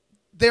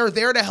 they're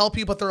there to help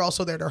you, but they're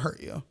also there to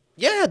hurt you.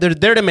 Yeah, they're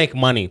there to make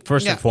money,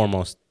 first and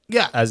foremost.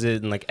 Yeah. As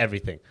in, like,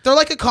 everything. They're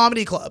like a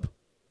comedy club.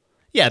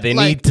 Yeah, they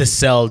need to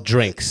sell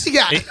drinks.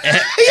 Yeah.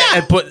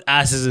 And put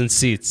asses in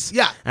seats.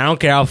 Yeah. I don't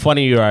care how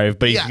funny you are,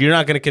 but Yeah. if you're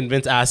not going to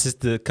convince asses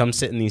to come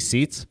sit in these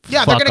seats,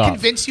 Yeah, they're fuck going to off.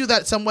 convince you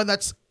that someone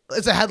that's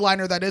is a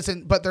headliner that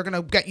isn't, but they're going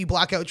to get you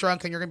blackout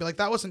drunk and you're going to be like,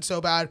 that wasn't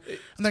so bad. And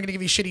they're going to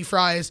give you shitty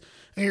fries.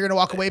 And you're going to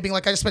walk away being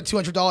like, I just spent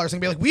 $200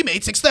 and be like, we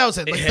made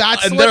 $6,000. Like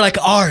that's and they're like,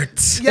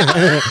 art. yeah.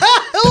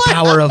 The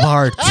power of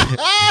art.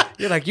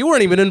 You're like, you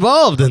weren't even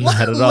involved in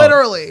that at all.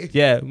 Literally.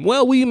 Yeah.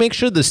 Well, will you make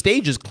sure the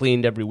stage is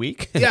cleaned every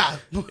week? Yeah.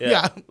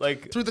 Yeah.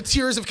 Like through the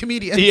tears of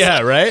comedians.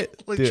 Yeah, right?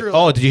 Like, Dude. truly.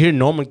 Oh, did you hear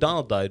Norm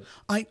Macdonald died?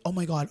 Oh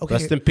my God. Okay.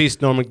 Rest in peace,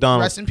 Norm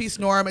Macdonald. Rest in peace,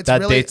 Norm. It's that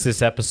really dates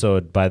this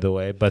episode, by the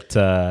way, but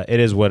it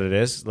is what it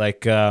is.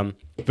 Like,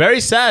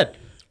 very sad.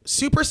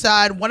 Super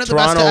sad. One of the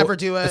best to ever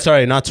do it.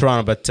 Sorry, not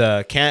Toronto,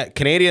 but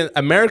Canadian,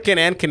 American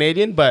and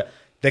Canadian. But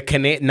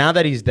now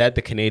that he's dead,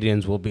 the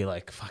Canadians will be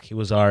like, "Fuck, he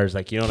was ours."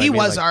 Like, you know what I mean? He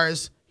was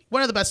ours.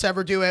 One of the best to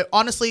ever do it.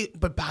 Honestly,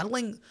 but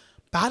battling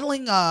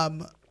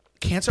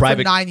cancer for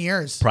 9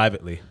 years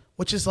privately,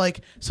 which is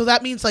like, so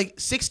that means like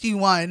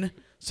 61.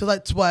 So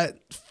that's what,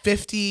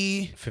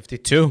 50,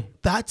 52.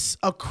 That's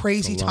a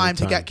crazy time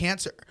to get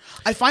cancer.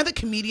 I find that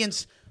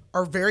comedians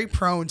are very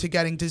prone to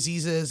getting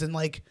diseases and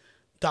like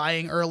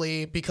dying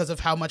early because of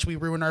how much we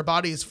ruin our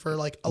bodies for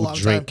like a long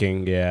time.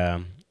 Drinking,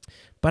 yeah.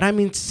 But I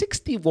mean,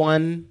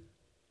 61.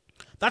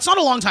 That's not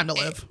a long time to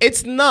live.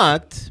 It's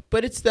not,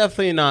 but it's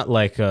definitely not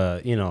like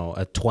a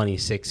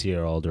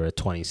 26-year-old or a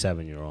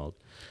 27-year-old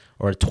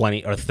or a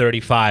 20 or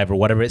 35 or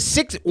whatever.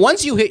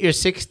 Once you hit your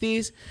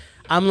 60s,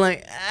 I'm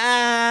like,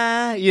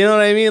 you know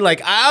what I mean?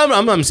 Like,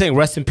 I'm saying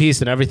rest in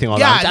peace and everything. All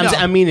that.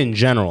 I mean, in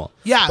general.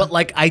 Yeah. But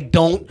like, I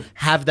don't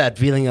have that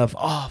feeling of,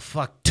 oh,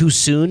 fuck, too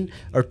soon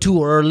or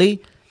too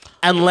early,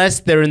 unless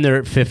they're in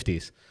their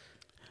 50s.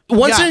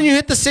 Once you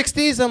hit the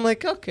 60s, I'm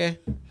like, okay,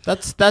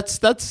 that's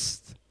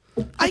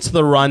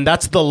the run.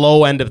 That's the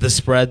low end of the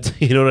spread.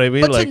 You know what I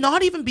mean? But like, to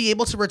not even be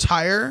able to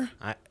retire.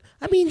 I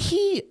mean,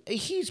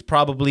 he's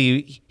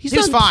probably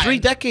done fine. 3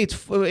 decades,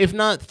 if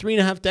not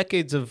 3.5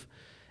 decades of,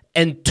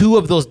 and 2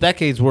 of those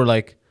decades were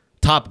like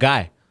top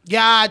guy.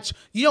 Yeah,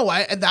 you know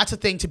what? And that's the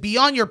thing, to be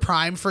on your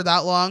prime for that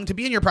long, to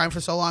be in your prime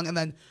for so long, and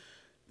then,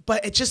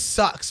 but it just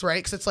sucks, right?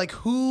 Because it's like,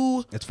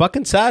 who? It's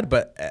fucking sad,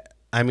 but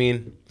I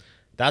mean,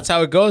 that's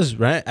how it goes,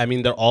 right? I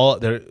mean,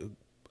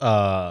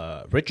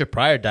 Richard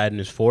Pryor died in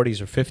his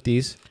 40s or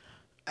 50s.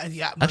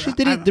 Yeah. Actually,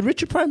 did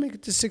Richard Pryor make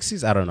it to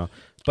 60s? I don't know.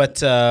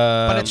 But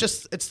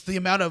it's the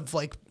amount of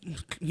like,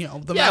 the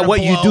amount of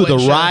what you do, the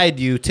shit. ride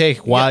you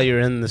take while you're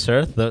in this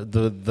earth,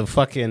 the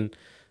fucking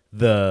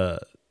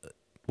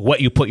what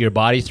you put your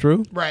body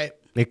through, right?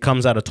 It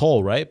comes at a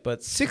toll, right?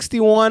 But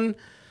 61,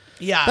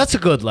 that's a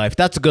good life.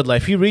 That's a good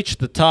life. He reached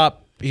the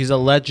top. He's a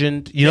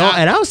legend, you know.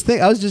 And I was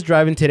just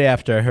driving today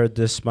after I heard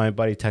this. My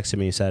buddy texted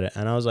me and said it,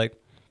 and I was like,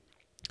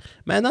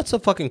 man, that's a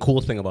fucking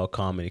cool thing about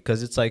comedy,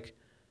 because it's like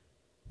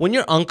when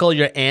your uncle,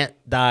 your aunt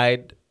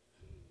died,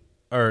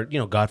 or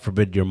God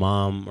forbid your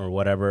mom or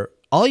whatever,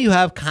 all you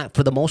have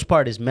for the most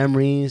part is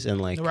memories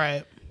and like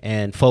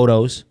and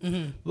photos.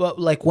 Mm-hmm. But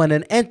like when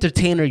an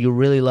entertainer you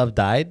really love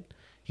died,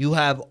 you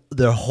have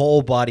their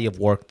whole body of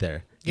work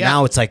there. Yeah.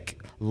 Now it's like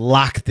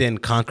locked in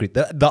concrete.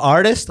 The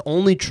artist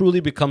only truly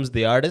becomes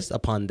the artist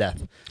upon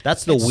death.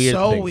 That's the weird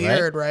thing. So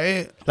weird,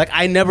 right? Like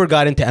I never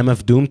got into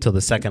MF Doom till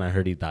the second I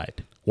heard he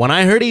died. When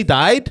I heard he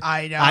died,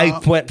 I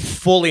went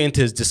fully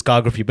into his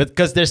discography. But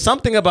because there's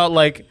something about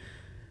like,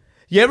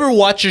 you ever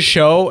watch a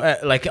show,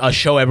 like a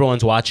show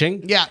everyone's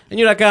watching? Yeah. And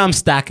you're like, I'm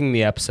stacking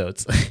the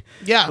episodes.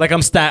 Yeah. Like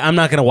I'm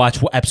not going to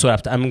watch episode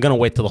after. I'm going to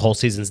wait till the whole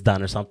season's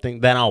done or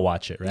something. Then I'll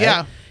watch it, right?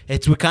 Yeah.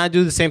 We kind of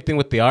do the same thing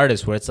with the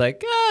artists, where it's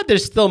like, they're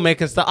still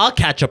making stuff. I'll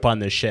catch up on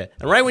this shit.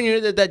 And right when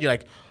you're dead, you're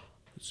like,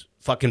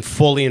 fucking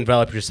fully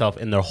envelop yourself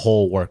in their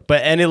whole work.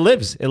 And it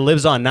lives. It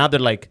lives on. Now they're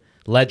like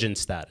legend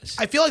status.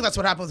 I feel like that's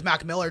what happened with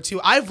Mac Miller too.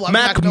 I've loved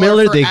Mac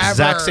Miller the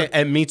exact same,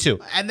 and me too.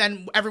 And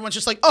then everyone's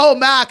just like, "Oh,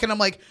 Mac," and I'm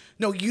like,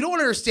 "No, you don't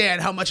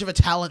understand how much of a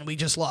talent we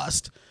just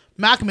lost."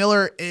 Mac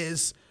Miller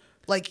is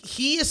like,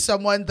 he is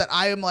someone that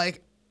I am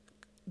like,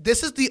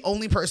 this is the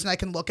only person I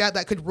can look at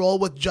that could roll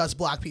with just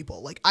black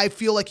people. Like, I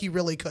feel like he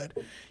really could.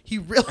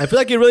 I feel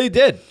like he really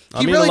did.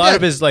 I mean, a lot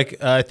of his,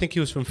 like, I think he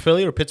was from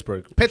Philly or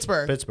Pittsburgh.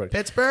 Pittsburgh.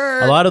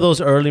 A lot of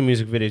those early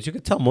music videos, you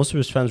could tell most of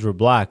his fans were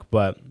black,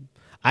 but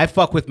I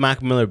fuck with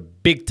Mac Miller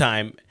big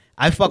time.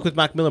 I fuck with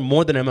Mac Miller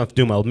more than MF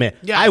Doom, I'll admit.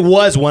 Yeah. I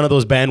was one of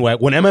those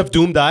bandwagon. When MF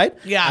Doom died,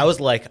 I was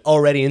like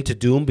already into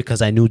Doom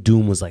because I knew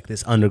Doom was like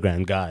this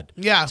underground god.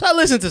 Yeah. So I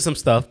listened to some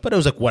stuff, but it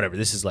was like, whatever,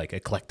 this is like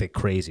eclectic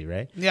crazy,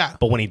 right? Yeah.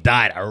 But when he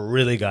died, I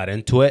really got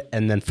into it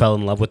and then fell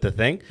in love with the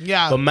thing.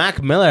 Yeah. But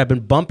Mac Miller, I've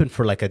been bumping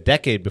for like a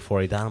decade before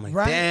he died. I'm like,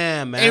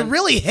 damn, man. It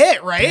really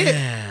hit, right?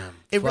 Damn.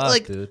 It Fuck,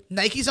 like dude.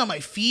 Nike's on my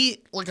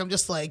feet. Like, I'm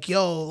just like,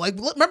 yo, like,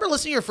 remember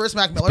listening to your first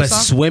Mac Miller but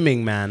song?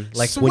 Swimming, man.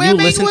 Like Swimming when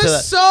you listen was to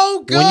that,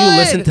 so good. When you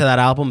listen to that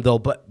album, though,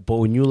 but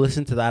when you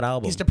listen to that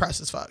album, he's depressed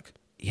as fuck.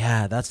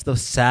 Yeah, that's the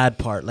sad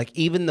part. Like,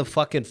 even the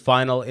fucking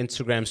final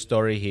Instagram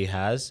story he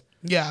has,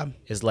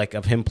 is like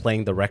of him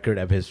playing the record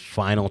of his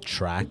final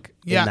track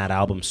in that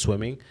album,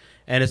 Swimming,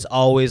 and it's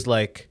always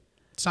like,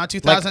 it's not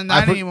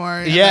 2009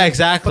 anymore. Yeah,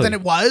 exactly. But then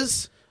it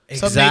was.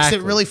 So it makes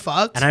it really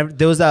fucked. And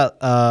there was that,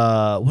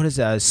 what is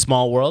that,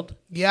 Small World?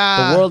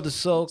 Yeah. The world is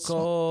so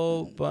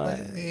cold, but...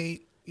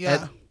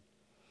 Yeah.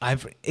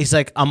 He's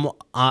like,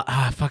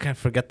 I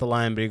forget the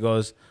line, but he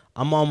goes,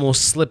 I'm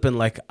almost slipping,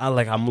 like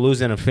I'm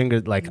losing a finger,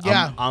 like,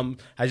 I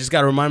just got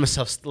to remind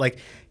myself, like,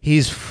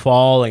 he's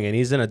falling, and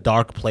he's in a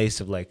dark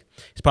place of, like,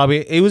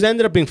 it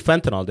ended up being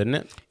fentanyl, didn't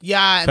it?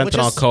 Yeah.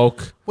 Fentanyl,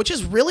 coke. Which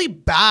is really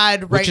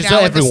bad right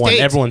now in the States.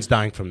 Everyone's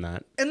dying from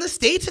that. In the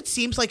States, it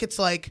seems like it's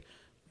like,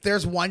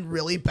 there's one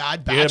really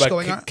bad You heard batch about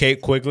going on.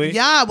 Kate Quigley?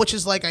 Yeah, which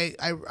is like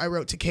I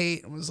wrote to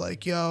Kate and was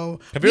like, "Yo,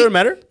 Have you ever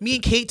met her? Me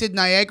and Kate did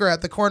Niagara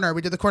at the corner.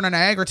 We did the corner of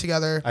Niagara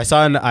together. I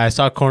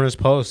saw Corner's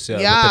post with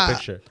the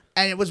picture.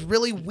 And it was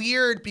really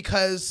weird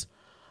because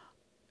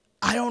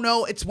I don't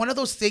know. It's one of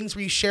those things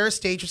where you share a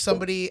stage with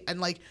somebody and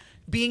like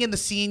being in the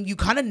scene, you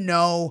kind of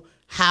know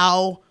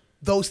how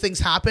those things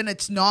happen.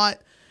 It's not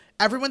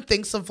everyone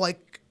thinks of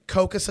like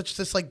coke as such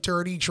this like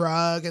dirty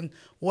drug and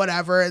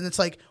whatever. And it's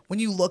like when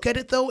you look at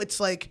it though, it's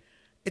like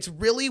it's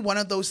really one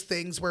of those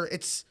things where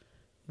it's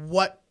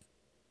what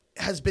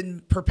has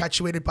been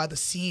perpetuated by the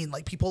scene.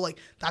 Like people like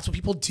that's what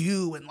people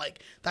do and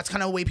like that's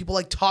kind of the way people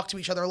like talk to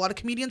each other. A lot of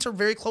comedians are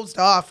very closed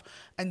off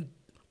and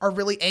are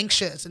really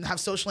anxious and have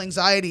social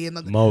anxiety and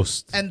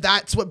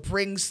that's what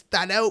brings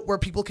that out where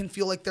people can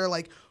feel like they're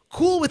like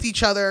cool with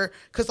each other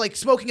because like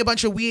smoking a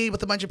bunch of weed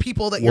with a bunch of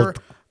people that you're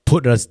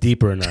putting us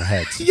deeper in our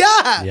heads.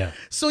 yeah.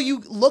 So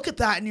you look at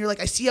that and you're like,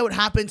 I see how it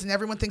happens and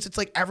everyone thinks it's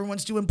like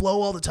everyone's doing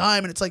blow all the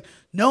time and it's like,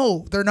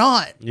 no, they're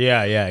not.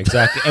 Yeah,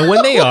 exactly. And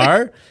when they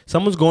are,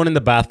 someone's going in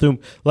the bathroom.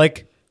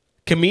 Like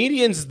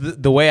comedians,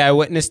 the way I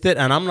witnessed it,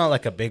 and I'm not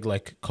like a big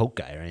like coke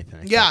guy or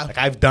anything. Like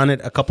I've done it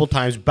a couple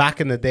times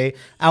back in the day.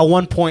 At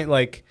one point,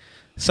 like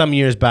some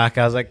years back,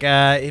 I was like,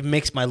 it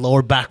makes my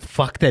lower back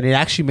fucked, and it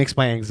actually makes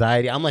my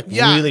anxiety. I'm like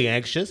really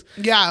anxious.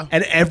 Yeah.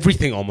 And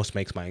everything almost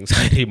makes my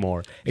anxiety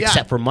more,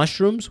 except for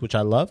mushrooms, which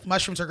I love.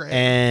 Mushrooms are great.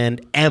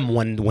 And M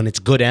when it's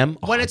good M.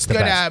 When it's good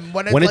M.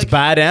 When it's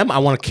bad M, I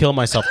want to kill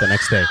myself the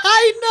next day.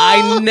 I know.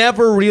 I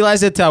never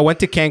realized it till I went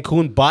to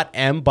Cancun,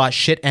 bought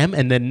shit M,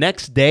 and the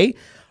next day,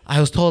 I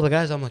was told the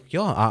guys, I'm like,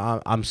 yo,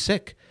 I'm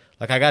sick.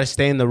 Like, I got to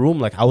stay in the room.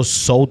 Like, I was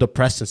so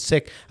depressed and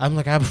sick. I'm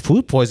like, I have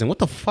food poisoning. What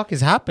the fuck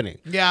is happening?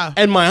 Yeah.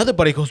 And my other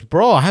buddy goes,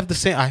 bro, I have the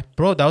same.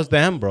 Bro, that was the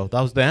M, bro.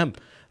 That was the M.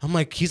 I'm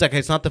like, he's like,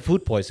 it's not the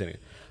food poisoning.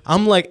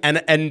 I'm like,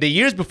 and the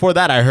years before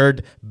that, I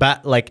heard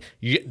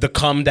the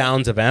calm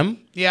downs of M.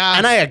 Yeah.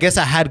 And I guess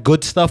I had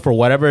good stuff or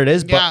whatever it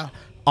is. Yeah. But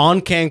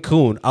on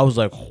Cancun, I was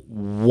like,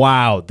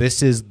 wow,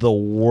 this is the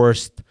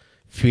worst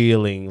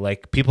feeling.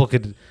 Like, people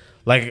could,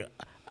 like...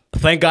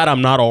 Thank God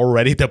I'm not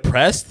already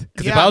depressed.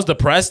 Because if I was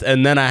depressed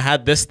and then I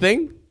had this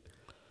thing,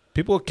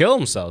 people would kill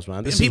themselves,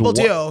 man. People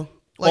do.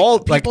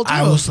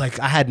 I was like,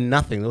 I had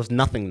nothing. There was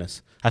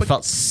nothingness. I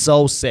felt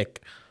so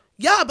sick.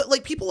 Yeah, but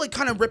like people like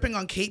kind of ripping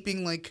on Kate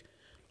being like,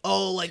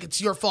 oh, like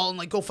it's your fault and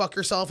like go fuck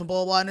yourself and blah,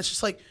 blah, blah. And it's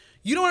just like,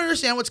 you don't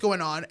understand what's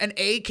going on. And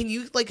can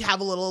you like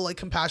have a little like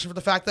compassion for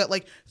the fact that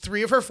like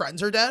 3 of her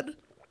friends are dead?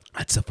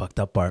 That's the fucked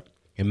up part.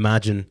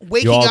 Imagine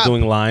Waking you're all up.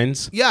 doing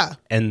lines. Yeah.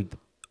 And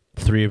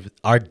 3 of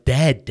are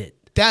dead.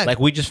 Like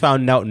we just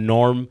found out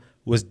Norm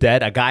was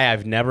dead. A guy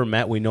I've never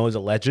met. We know is a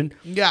legend.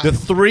 Yeah. The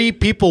 3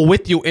 people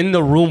with you in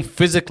the room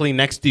physically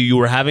next to you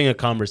were having a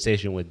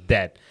conversation with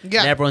dead.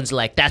 Yeah. And everyone's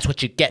like, that's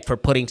what you get for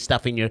putting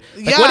stuff in your...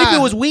 Like, what if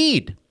it was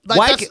weed?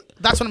 Like,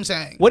 that's what I'm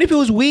saying. What if it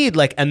was weed?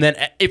 Like, and then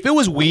if it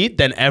was weed,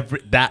 then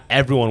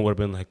everyone would have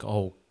been like,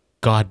 oh,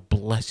 God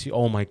bless you.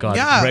 Oh, my God.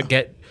 Yeah.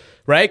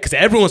 Right? Because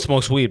everyone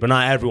smokes weed, but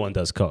not everyone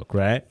does coke,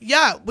 right?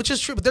 Yeah, which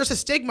is true. But there's a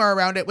stigma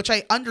around it, which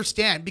I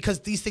understand because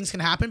these things can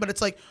happen. But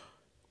it's like,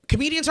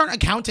 comedians aren't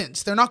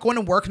accountants. They're not going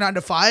to work 9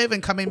 to 5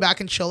 and coming back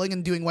and chilling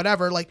and doing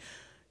whatever. Like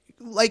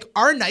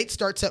our night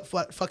starts at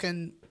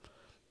fucking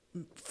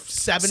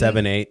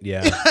 7, 8,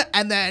 yeah.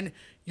 and then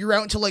you're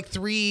out until like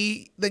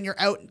 3. Then you're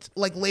out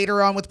like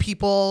later on with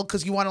people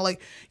because you want to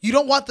like you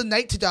don't want the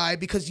night to die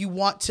because you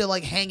want to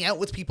like hang out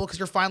with people because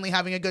you're finally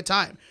having a good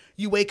time.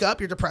 You wake up,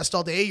 you're depressed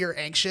all day, you're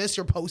anxious,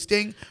 you're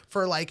posting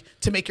for like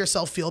to make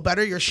yourself feel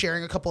better. You're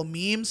sharing a couple of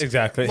memes.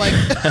 Exactly. Like,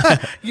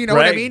 you know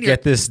what I mean?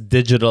 Get this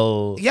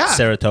digital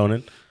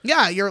serotonin.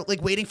 Yeah, you're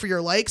like waiting for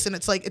your likes, and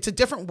it's like it's a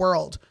different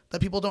world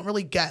that people don't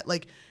really get.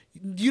 Like,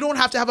 you don't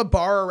have to have a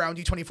bar around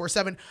you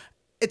 24/7.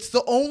 It's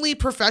the only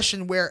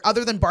profession where,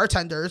 other than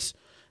bartenders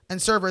and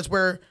servers,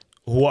 where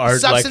who are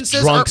like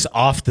drunks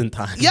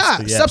oftentimes. Yeah,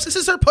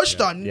 substances are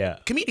pushed on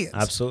comedians.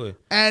 Absolutely.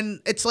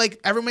 And it's like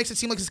everyone makes it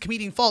seem like it's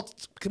comedian's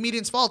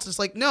fault. It's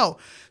like, no,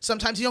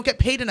 sometimes you don't get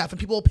paid enough and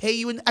people will pay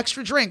you in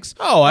extra drinks.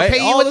 Pay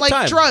you in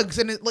like drugs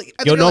and it, like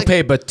no like,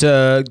 pay, but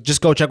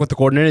just go check with the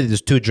coordinator.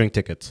 There's 2 drink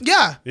tickets.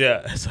 Yeah.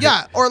 Yeah.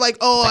 Like, or like,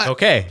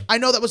 okay. I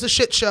know that was a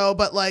shit show,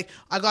 but like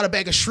I got a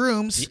bag of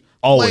shrooms.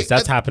 Always. Like,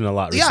 that's happened a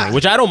lot recently,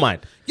 which I don't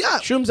mind. Yeah.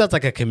 Shrooms, that's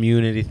like a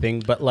community thing,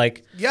 but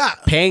like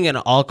paying an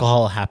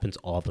alcohol happens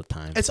all the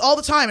time. It's all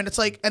the time. And it's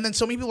like, and then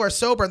so many people are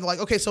sober and they're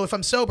like, okay, so if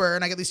I'm sober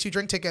and I get these 2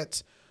 drink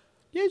tickets,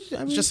 it's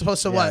just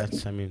supposed to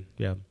what? I mean,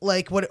 yeah.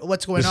 Like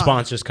what's going on? The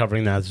sponsor's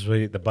covering that. It's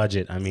really the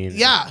budget. I mean.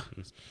 Yeah.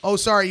 Oh,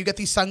 sorry. You get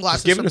these sunglasses.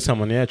 Just give them to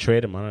someone. Yeah,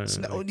 trade them. I don't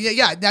know.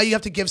 Yeah. Now you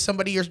have to give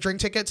somebody your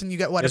drink tickets and you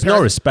get what? There's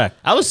no respect.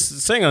 I was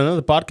saying on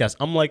another podcast,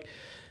 I'm like,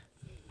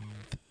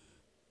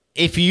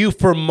 if you,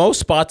 for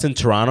most spots in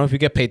Toronto, if you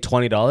get paid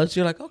 $20,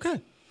 you're like,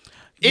 okay.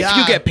 If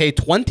you get paid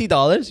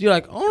 $20, you're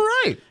like, all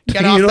right.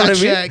 Get off that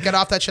shit. Get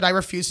off that shit. I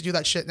refuse to do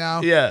that shit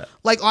now. Yeah.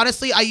 Like,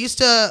 honestly, I used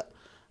to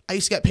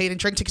get paid in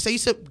drink tickets. I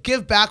used to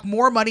give back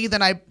more money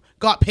than I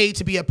got paid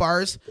to be at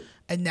bars.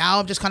 And now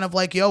I'm just kind of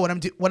like, yo,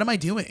 what am I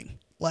doing?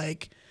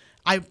 Like,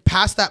 I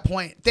passed that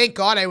point. Thank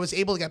God I was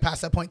able to get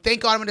past that point.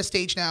 Thank God I'm at a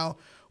stage now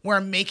where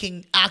I'm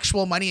making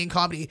actual money in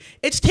comedy.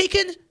 It's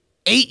taken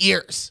 8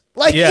 years.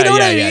 Like, you know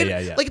what I mean?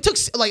 Yeah. Like, it took,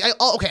 like,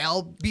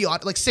 I'll be on,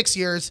 like, 6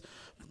 years.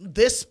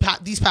 These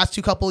past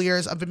two couple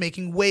years, I've been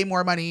making way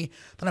more money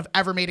than I've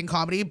ever made in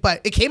comedy,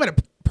 but it came at a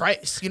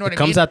price. You know what I mean?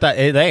 It comes at that,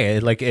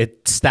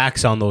 it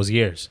stacks on those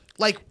years.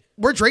 Like,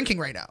 we're drinking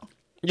right now.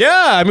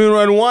 Yeah, I mean,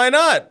 and why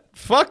not?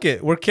 Fuck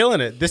it. We're killing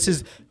it. This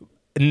is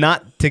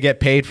not to get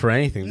paid for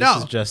anything. This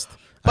is just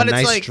a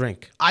nice like,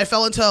 drink. I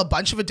fell into a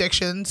bunch of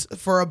addictions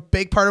for a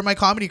big part of my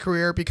comedy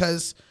career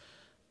because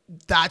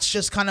that's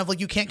just kind of like,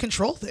 you can't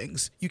control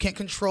things. You can't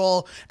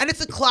control, and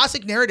it's a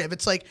classic narrative.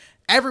 It's like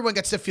everyone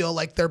gets to feel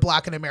like they're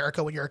black in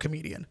America when you're a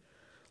comedian.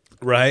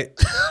 Right.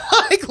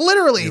 Like,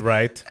 literally.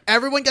 Right.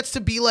 Everyone gets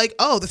to be like,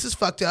 oh, this is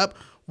fucked up.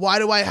 Why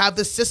do I have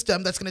this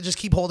system that's going to just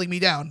keep holding me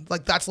down?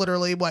 Like, that's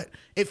literally what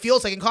it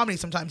feels like in comedy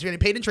sometimes. You're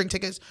getting paid in drink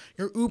tickets.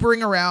 You're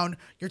Ubering around.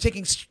 You're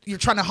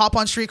trying to hop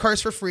on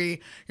streetcars for free.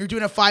 You're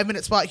doing a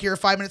 5-minute spot here, a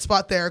 5-minute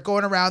spot there,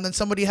 going around. Then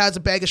somebody has a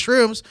bag of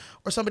shrooms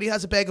or somebody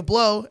has a bag of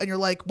blow. And you're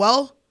like,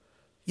 well,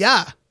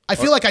 yeah, I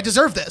feel like I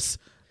deserve this.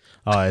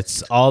 Oh,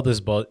 it's all this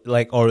or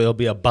it'll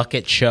be a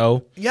bucket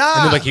show. Yeah.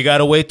 And they're like, you got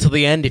to wait till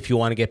the end if you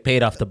want to get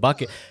paid off the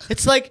bucket.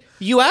 It's like,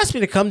 you asked me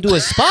to come do a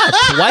spot.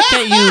 Why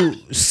can't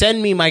you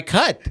send me my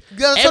cut?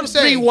 That's what I'm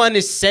saying. Everyone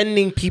is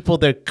sending people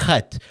their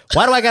cut.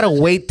 Why do I got to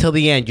wait till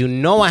the end? You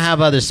know I have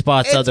other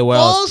spots It's otherwhere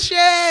else. bullshit.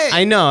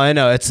 I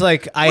know. It's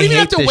like, I What do you hate mean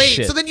have to this wait?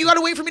 shit. So then you got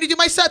to wait for me to do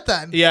my set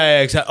then.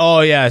 Yeah, exactly.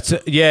 Oh, yeah. It's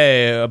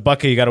a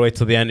bucket. You got to wait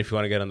till the end if you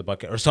want to get on the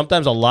bucket. Or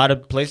sometimes a lot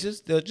of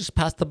places, they'll just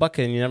pass the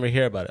bucket and you never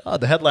hear about it. Oh,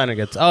 the headliner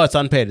it's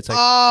unpaid. It's like,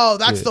 oh,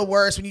 that's the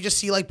worst when you just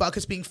see like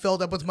buckets being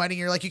filled up with money and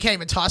you're like, you can't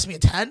even toss me a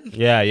 10?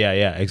 Yeah,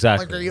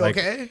 exactly. Like, are you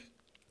okay?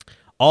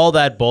 All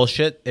that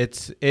bullshit.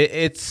 It's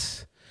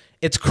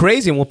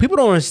crazy. And what people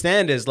don't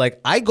understand is, like,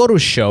 I go to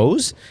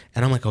shows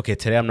and I'm like, okay,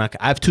 today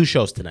I have 2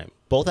 shows tonight,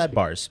 both at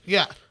bars.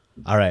 Yeah.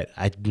 All right,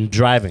 I'm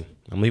driving.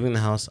 I'm leaving the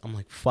house. I'm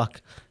like,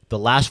 fuck. The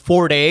last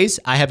 4 days,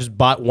 I have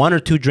bought 1 or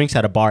 2 drinks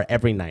at a bar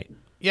every night.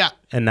 Yeah.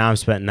 And now I've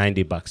spent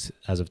 $90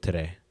 as of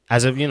today.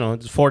 As of,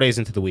 it's 4 days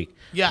into the week.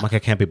 Yeah. I'm like, I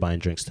can't be buying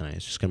drinks tonight.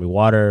 It's just going to be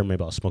water.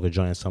 Maybe I'll smoke a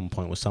joint at some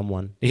point with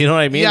someone. You know what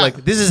I mean? Yeah.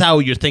 Like, this is how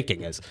your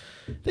thinking is.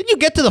 Then you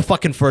get to the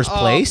fucking first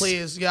place. Oh,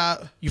 please, yeah.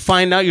 You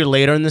find out you're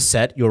later in the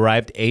set. You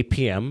arrived 8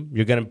 p.m.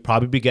 You're going to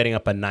probably be getting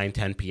up at 9,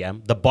 10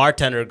 p.m. The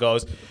bartender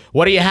goes,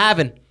 what are you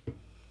having?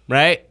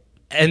 Right?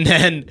 And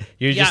then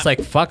you're just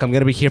like, fuck, I'm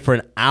going to be here for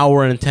an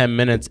hour and 10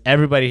 minutes.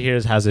 Everybody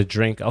here has a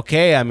drink.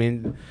 Okay, I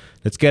mean,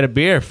 let's get a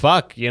beer.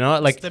 Fuck,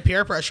 like. It's the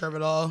peer pressure of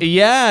it all.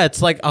 Yeah,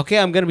 it's like, okay,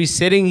 I'm going to be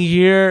sitting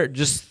here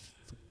just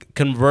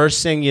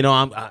conversing,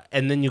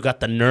 and then you got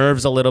the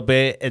nerves a little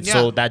bit. And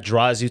so that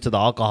draws you to the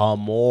alcohol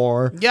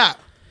more. Yeah.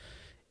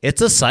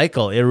 It's a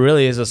cycle. It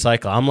really is a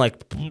cycle. I'm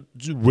like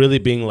really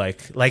being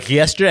like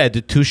yesterday I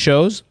did 2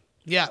 shows.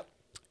 Yeah.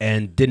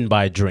 And didn't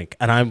buy a drink.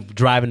 And I'm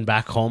driving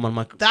back home. I'm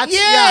like, I'm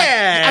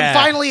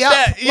finally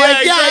up. Exactly.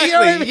 You know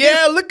what I mean?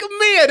 Yeah, look at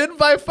me. I didn't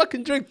buy a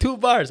fucking drink. 2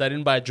 bars. I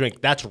didn't buy a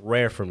drink. That's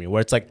rare for me, where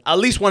it's like, at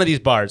least one of these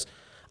bars,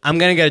 I'm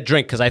going to get a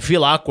drink because I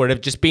feel awkward of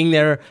just being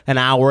there an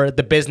hour.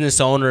 The business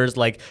owners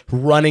like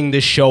running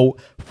the show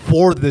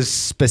for the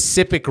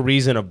specific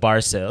reason of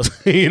bar sales.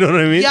 You know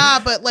what I mean? Yeah,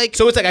 but like.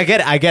 So it's like, I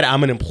get it.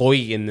 I'm an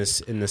employee in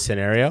this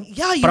scenario.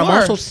 Yeah, you But are. I'm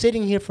also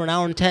sitting here for an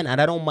hour and 10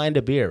 and I don't mind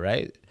a beer,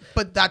 right?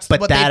 But that's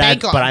what they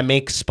bank on. But I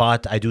make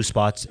I do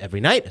spots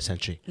every night,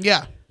 essentially.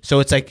 Yeah. So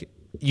it's like,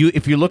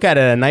 if you look at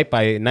it a night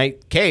by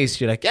night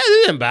case, you're like, yeah,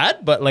 this isn't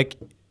bad. But like,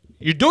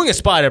 you're doing a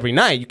spot every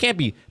night. You can't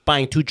be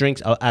buying 2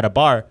 drinks at a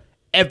bar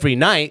every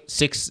night,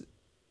 6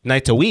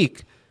 nights a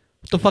week.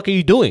 What the fuck are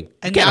you doing?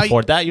 You can't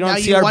afford that. You don't have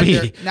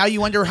CRB. Now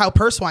you wonder how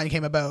purse wine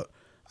came about.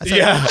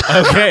 Yeah.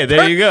 Okay.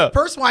 There you go.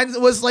 Purse wine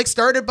was like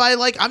started by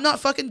like, I'm not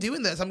fucking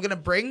doing this. I'm gonna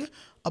bring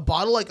a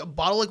bottle like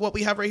what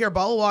we have right here, a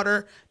bottle of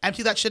water,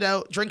 empty that shit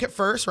out, drink it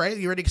first, right?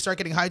 You ready to start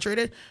getting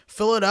hydrated?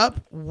 Fill it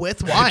up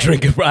with wine.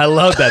 Drink it. I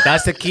love that.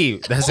 That's the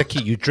key. That's the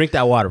key. You drink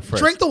that water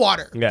first. Drink the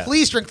water. Yeah.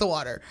 Please drink the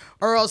water,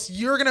 or else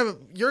you're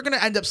gonna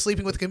end up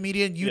sleeping with a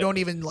comedian you don't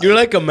even like. You're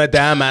like a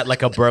madame at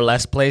like a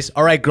burlesque place.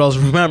 All right, girls,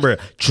 remember,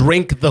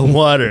 drink the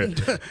water.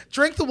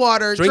 Drink the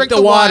water. Drink the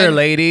water, wine.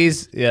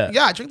 ladies. Yeah.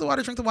 Yeah, drink the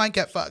water, drink the wine,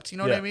 get fucked. You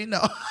know what I mean?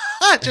 No.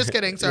 Just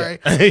kidding. Sorry.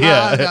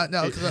 Yeah.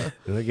 No.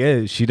 Like,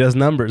 yeah, she does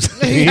numbers.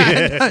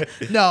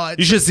 No.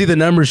 You should see the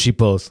numbers she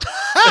posts.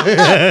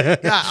 Yeah,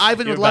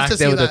 Ivan You're would love back to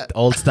there see with that. the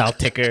old style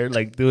ticker,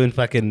 like doing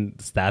fucking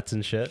stats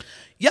and shit.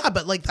 Yeah,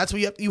 but like that's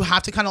what you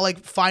have to kind of like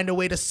find a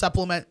way to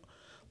supplement.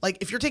 Like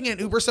if you're taking an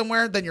Uber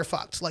somewhere, then you're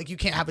fucked. Like you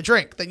can't have a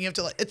drink. Then you have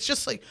to like. It's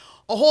just like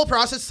a whole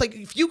process. Like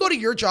if you go to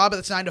your job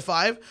that's 9 to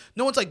 5,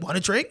 no one's like want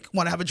a drink,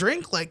 want to have a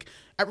drink. Like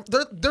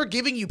they're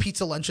giving you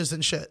pizza lunches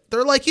and shit.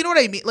 They're like, you know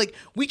what I mean? Like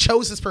we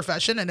chose this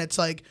profession, and it's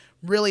like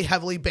really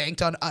heavily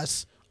banked on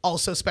us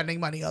also spending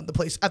money on the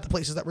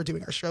places that we're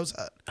doing our shows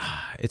at.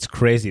 It's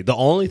crazy. The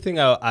only thing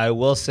I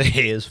will say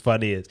is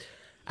funny is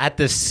at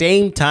the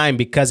same time,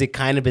 because it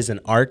kind of is an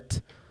art,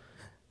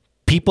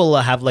 people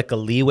have like a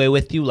leeway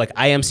with you. Like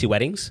I MC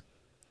weddings,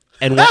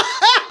 and when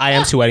I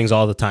MC weddings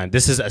all the time.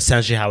 This is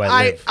essentially how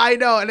I live. I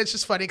know, and it's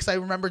just funny because I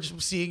remember just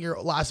seeing your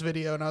last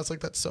video, and I was like,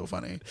 "That's so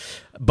funny."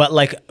 But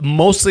like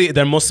mostly,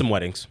 they're Muslim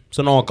weddings,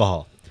 so no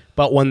alcohol.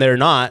 But when they're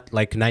not,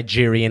 like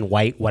Nigerian,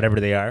 white, whatever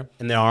they are,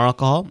 and there are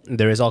alcohol, and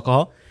there is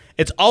alcohol,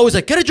 it's always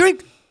like, get a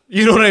drink.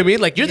 You know what I mean?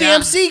 Like, you're the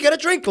MC, get a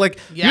drink. Like,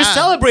 you're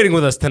celebrating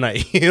with us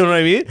tonight. You know what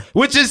I mean?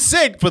 Which is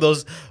sick for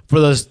those,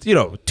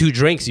 2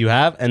 drinks you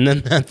have, and then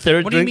that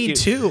third What drink. do you mean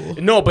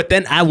 2? No, but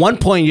then at one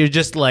point you're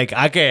just like,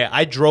 okay,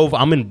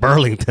 I'm in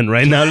Burlington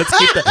right now.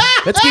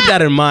 Let's keep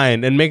that in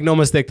mind, and make no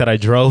mistake that I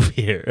drove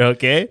here.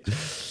 Okay,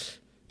 so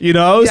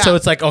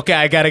it's like, okay,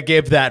 I gotta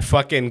give that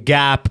fucking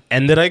gap,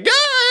 and then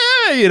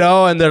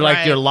and they're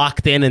like, you're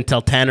locked in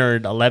until 10 or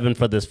 11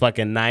 for this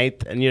fucking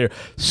night, and you're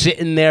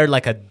sitting there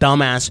like a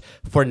dumbass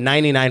for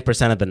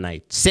 99% of the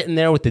night, sitting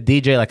there with the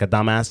DJ like a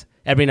dumbass.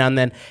 Every now and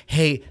then,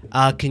 hey,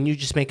 can you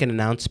just make an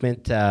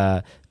announcement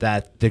that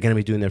they're going to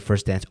be doing their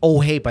first dance? Oh,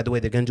 hey, by the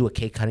way, they're going to do a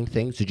cake cutting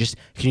thing. So just,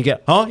 can you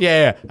get,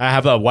 yeah. I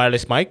have a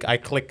wireless mic. I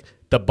click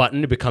the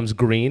button, it becomes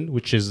green,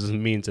 which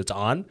means it's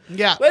on.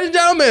 Yeah. Ladies and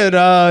gentlemen,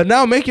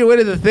 now make your way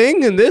to the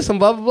thing and this and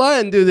blah, blah, blah,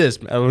 and do this.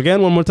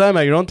 Again, one more time,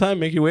 at your own time,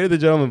 make your way to the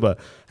gentleman. But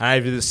I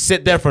have to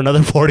sit there for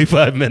another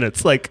 45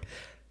 minutes. Like,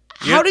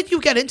 how did you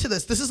get into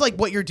this? This is like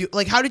what you're doing.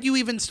 Like, how did you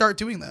even start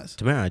doing this?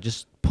 Tamara, I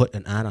just put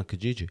an ad on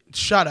Kijiji.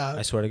 Shut up.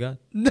 I swear to God.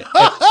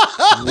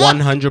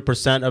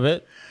 100% of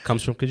it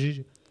comes from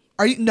Kijiji.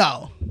 Are you?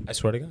 No. I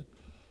swear to God.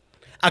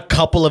 A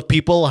couple of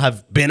people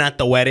have been at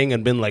the wedding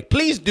and been like,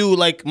 please do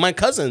like my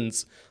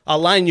cousins. I'll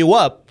line you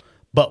up.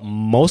 But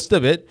most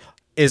of it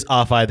is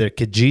off either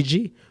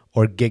Kijiji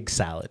or Gig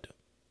Salad.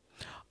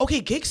 Okay,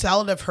 Gig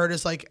Salad I've heard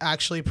is like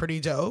actually pretty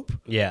dope.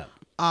 Yeah.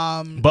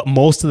 But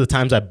most of the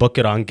times I book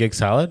it on Gig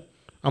Salad,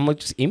 I'm like,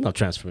 just email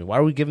transfer me. Why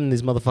are we giving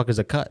these motherfuckers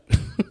a cut?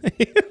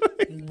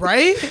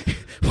 Right?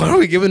 Why are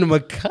we giving them a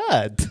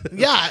cut?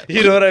 Yeah.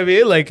 You know what I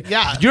mean? Like,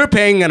 yeah. You're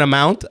paying an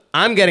amount.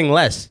 I'm getting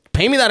less.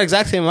 Pay me that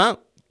exact same amount.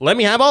 Let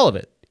me have all of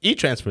it.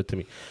 E-transfer it to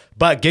me.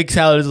 But Gig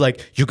Salad is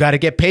like, you got to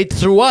get paid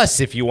through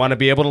us if you want to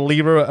be able to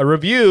leave a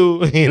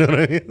review. You know what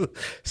I mean?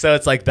 So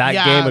it's like that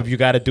game of you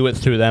got to do it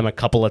through them a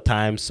couple of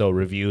times so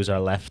reviews are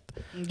left.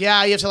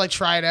 Yeah, you have to like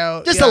try it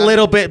out. Just a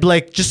little bit,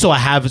 like, just so I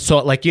have, so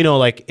like,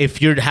 like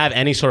if you have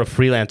any sort of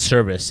freelance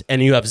service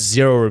and you have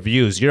 0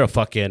 reviews, you're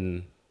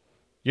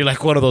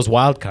like one of those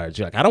wild cards.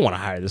 You're like, I don't want to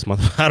hire this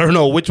motherfucker. I don't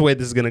know which way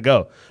this is going to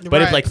go.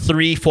 But if like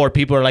 3-4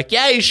 people are like,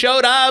 yeah, he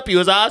showed up, he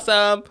was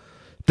awesome.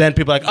 Then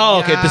people are like, oh,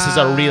 okay, this is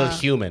a real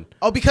human.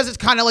 Oh, because it's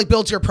kind of like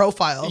builds your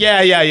profile.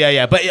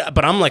 Yeah.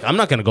 But I'm like, I'm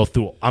not gonna go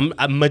through. I'm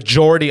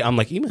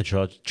like, email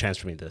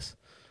transfer me this.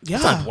 Yeah.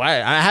 That's not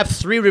why I have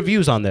 3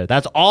 reviews on there.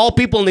 That's all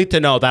people need to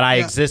know, that I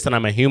exist and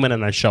I'm a human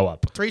and I show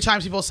up. 3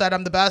 times people said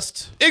I'm the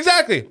best.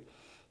 Exactly.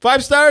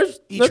 5 stars.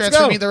 Let's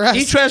transfer go. me the rest.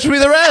 E-transfer me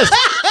the rest.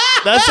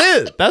 That's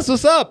it. That's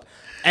what's up.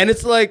 And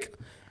it's like,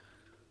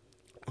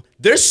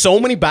 there's so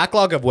many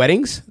backlog of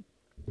weddings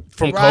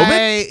from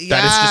COVID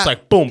that it's just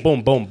like boom,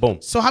 boom, boom, boom.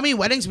 So how many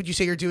weddings would you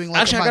say you're doing?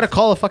 Like, actually, I gotta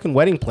call a fucking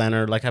wedding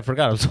planner. Like, I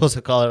forgot. I'm supposed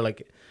to call her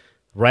like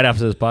right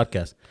after this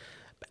podcast.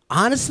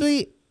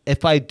 Honestly,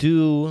 if I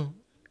do,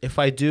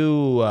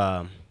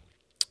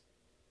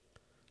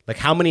 like,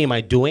 how many am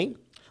I doing?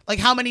 Like,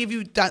 how many have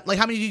you done? Like,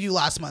 how many did you do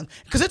last month?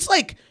 Because it's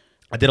like,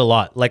 I did a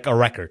lot, like a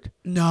record.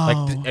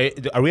 No.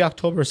 Like, are we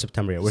October or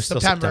September yet? We're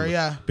still September.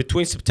 Yeah.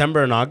 Between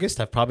September and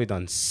August, I've probably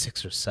done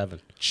 6 or 7.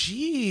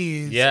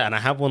 Jeez. Yeah, and I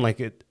have one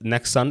like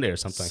next Sunday or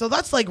something. So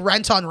that's like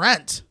rent on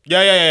rent.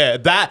 Yeah.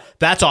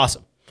 That's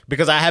awesome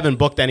because I haven't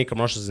booked any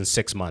commercials in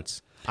 6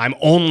 months. I'm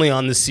only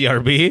on the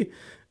CRB.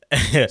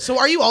 So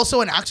are you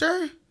also an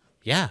actor?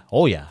 Yeah.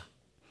 Oh yeah.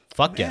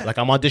 Fuck yeah. Like,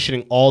 I'm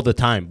auditioning all the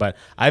time. But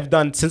I've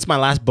done, since my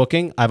last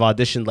booking, I've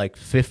auditioned like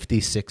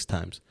 56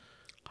 times.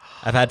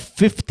 I've had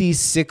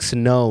 56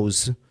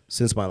 no's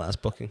since my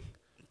last booking.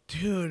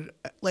 Dude,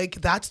 like,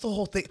 that's the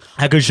whole thing.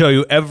 I could show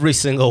you every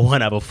single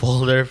one. I have a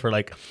folder for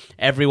like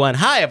everyone.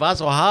 Hi,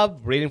 Abbas Wahab,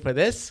 reading for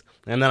this.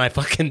 And then I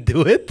fucking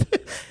do it.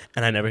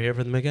 And I never hear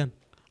from them again.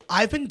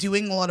 I've been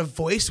doing a lot of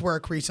voice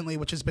work recently,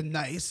 which has been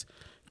nice.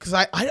 Because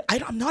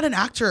I'm not an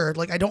actor.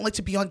 Like, I don't like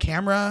to be on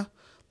camera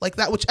like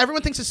that, which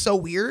everyone thinks is so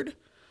weird.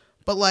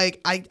 But like,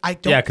 I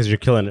don't. Yeah, because you're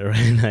killing it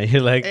right now.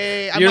 You're like,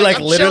 hey, you're like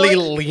I'm literally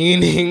chilling.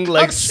 leaning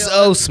like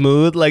so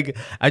smooth. Like,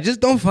 I just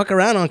don't fuck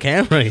around on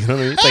camera. You know what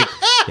I mean? It's like,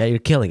 yeah, you're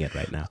killing it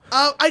right now.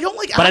 I don't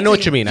like. But I know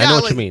what you mean. Yeah, I know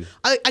what like, you mean.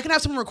 I can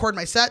have someone record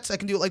my sets. I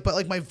can do it like, but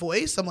like my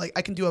voice, I'm like,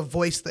 I can do a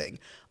voice thing.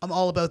 I'm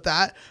all about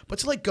that. But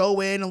to like go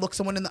in and look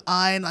someone in the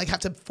eye and like have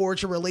to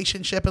forge a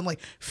relationship and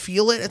like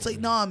feel it, it's like,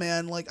 nah,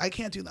 man. Like, I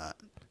can't do that.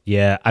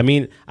 Yeah, I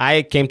mean,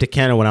 I came to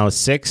Canada when I was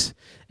 6,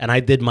 and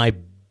I did my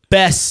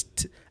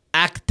best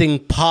acting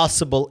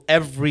possible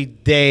every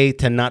day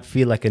to not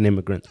feel like an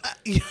immigrant.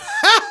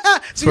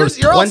 So for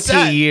you're all 20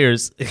 set.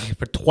 years,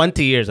 for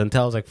 20 years,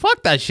 until I was like,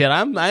 fuck that shit.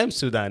 I am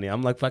Sudani.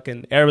 I'm like,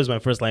 fucking, Arabic is my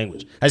first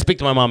language. I speak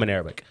to my mom in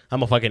Arabic.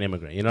 I'm a fucking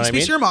immigrant. You know what I Speak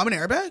mean? to your mom in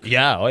Arabic?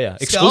 Yeah, oh yeah,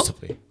 Still?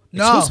 exclusively.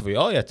 No. Exclusively.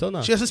 Oh yeah, till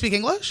now. She doesn't speak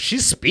English? She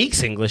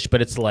speaks English,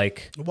 but it's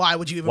like, Why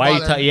would you even why are you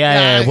bother? talking?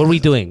 Yeah. What are we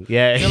doing?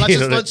 Yeah. Yeah, you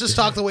know what I- let's just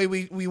talk the way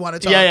we want to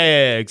talk.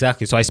 Yeah,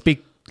 exactly. So I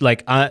speak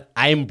like I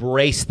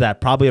embraced that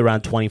probably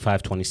around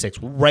 25, 26,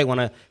 right when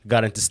I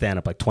got into stand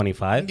up, like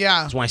 25.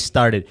 Yeah. That's when I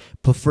started.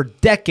 But for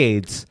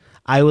decades,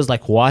 I was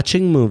like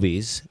watching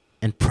movies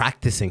and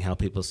practicing how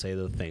people say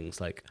those things.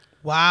 Like,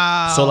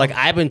 Wow. so like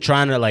I've been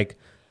trying to like,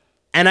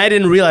 and I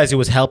didn't realize it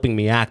was helping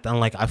me act. I'm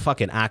like, I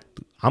fucking act.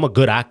 I'm a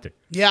good actor.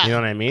 Yeah. You know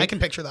what I mean? I can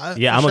picture that.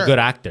 Yeah, for I'm sure. a good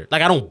actor.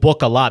 Like I don't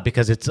book a lot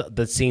because it's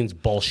the scene's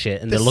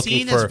bullshit, and The they're looking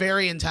scene for. is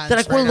very intense. They're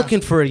like, right we're now.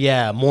 looking for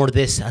more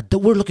this.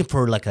 We're looking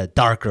for like a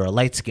darker, a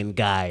light skinned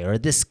guy, or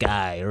this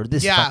guy, or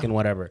this Yeah. fucking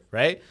whatever,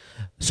 right?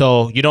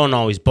 So you don't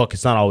always book.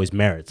 It's not always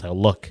merit. It's like a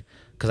look,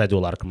 because I do a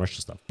lot of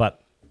commercial stuff.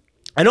 But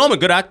I know I'm a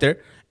good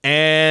actor,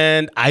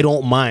 and I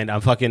don't mind.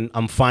 I'm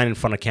fine in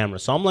front of camera.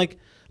 So I'm like,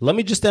 let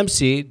me just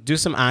MC, do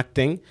some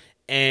acting,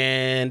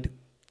 and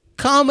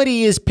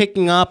comedy is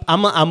picking up.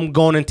 I'm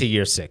going into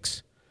year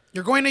 6.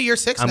 You're going to year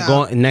 6 I'm now.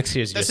 going next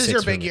year's. This year is your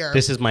 6 for big me. year.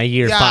 This is my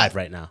year Yeah. 5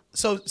 right now.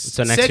 So next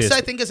 6, year's-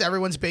 I think, is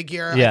everyone's big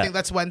year. Yeah. I think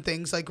that's when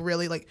things like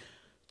really like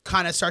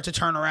kind of start to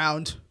turn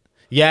around.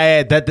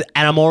 Yeah, and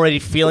I'm already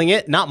feeling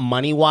it. Not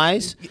money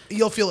wise,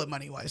 You'll feel it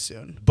money wise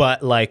soon.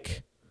 but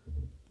like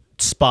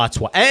spots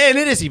wise, and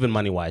it is even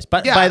money wise.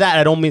 But Yeah. by that,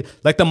 I don't mean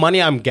like the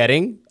money I'm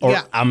getting or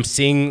Yeah. I'm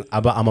seeing.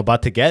 I'm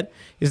about to get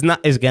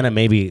is gonna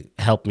maybe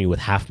help me with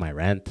half my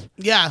rent.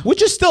 Yeah.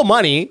 Which is still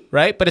money,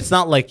 right? But it's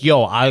not like,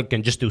 yo, I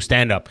can just do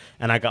stand up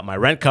and I got my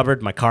rent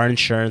covered, my car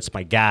insurance,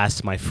 my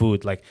gas, my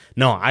food. Like,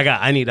 no,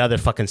 I need other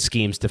fucking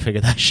schemes to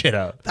figure that shit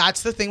out.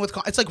 That's the thing with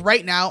it's like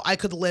right now I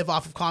could live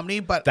off of comedy,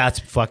 but That's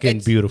fucking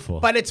It's- beautiful.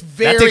 but it's that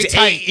very takes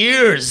tight. 8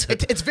 years.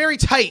 It's very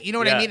tight. You know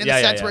what I Yeah, mean? In yeah,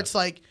 the yeah, sense yeah. where it's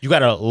like, You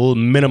gotta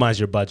minimize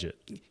your budget.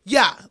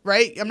 yeah,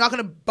 right. I'm not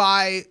gonna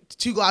buy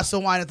 2 glasses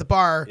of wine at the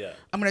bar. Yeah.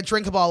 I'm gonna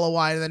drink a bottle of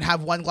wine and then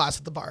have 1 glass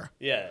at the bar.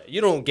 Yeah, you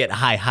don't get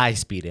high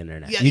speed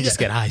internet. Yeah, you yeah. just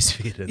get high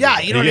speed internet. Yeah,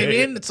 you know what I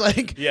Yeah, mean? It's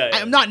like Yeah, yeah.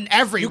 I'm not in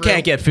every You room.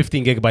 can't get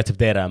 15 gigabytes of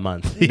data a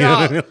month. You No, know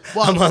what I mean?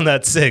 well- I'm on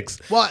that 6.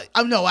 Well,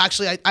 no,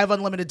 actually, I have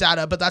unlimited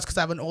data, but that's because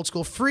I have an old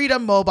school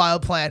Freedom mobile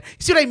plan.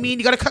 You see what I mean?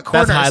 You got to cut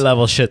corners. That's high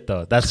level shit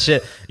though. That's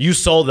shit. You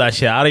sold that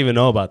shit. I don't even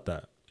know about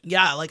that.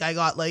 Yeah, like I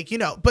got like,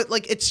 but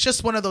like it's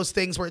just one of those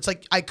things where it's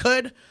like I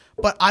could,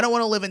 but I don't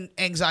want to live in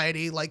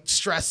anxiety, like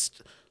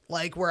stressed,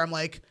 like where I'm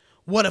like,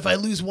 what if I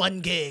lose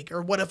 1 gig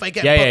or what if I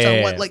get Yeah, booked yeah, on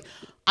yeah, what yeah. like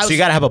So you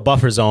gotta have a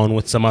buffer zone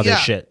with some other yeah,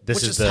 shit.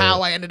 This which is the,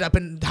 how I ended up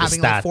in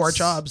having like 4 stats.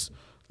 jobs.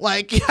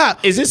 Like, yeah.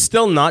 Is it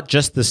still not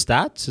just the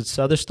stats? It's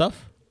other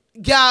stuff.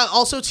 Yeah,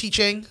 also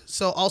teaching.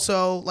 So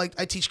also like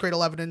I teach grade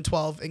 11 and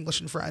 12 English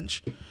and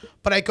French.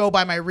 But I go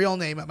by my real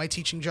name at my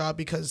teaching job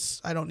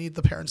because I don't need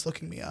the parents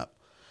looking me up.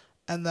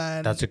 And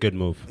then That's a good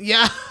move.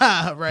 yeah,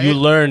 right. You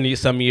learn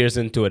some years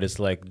into it. It's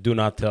like, do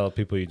not tell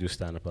people you do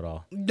stand up at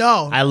all.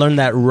 No. I learned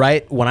that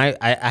right when I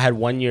had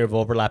 1 year of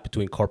overlap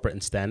between corporate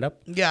and stand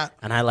up. yeah.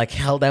 And I like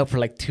held out for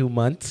like 2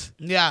 months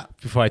Yeah.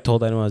 before I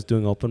told anyone I was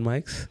doing open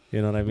mics.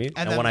 You know what I mean?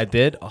 And then- when I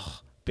did,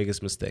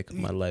 biggest mistake of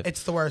my life.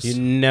 It's the worst. You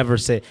never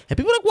say, and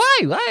people are like, why?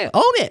 Why?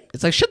 Own it.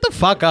 It's like, shut the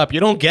fuck up. You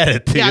don't get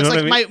it. Yeah, you it's know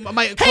like what I mean?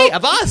 my Hey,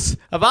 quote-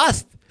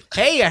 Avast.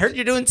 Hey, I heard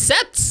you're doing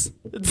sets.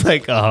 It's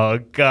like, oh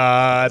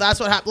God. That's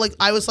what happened. Like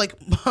I was like,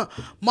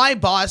 my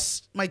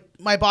boss, my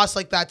boss,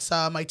 like that's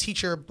my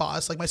teacher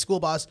boss, like my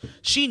school boss.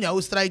 She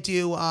knows that I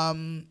do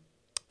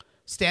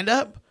stand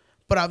up,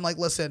 but I'm like,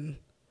 listen.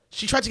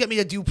 She tried to get me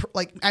to do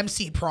like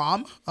MC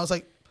prom. I was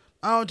like,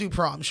 I don't do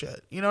prom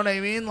shit. You know what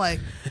I mean? Like,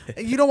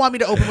 you don't want me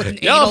to open with an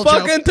Yo, anal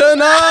fucking joke.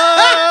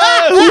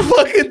 tonight. Who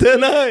fucking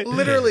tonight?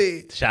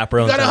 Literally.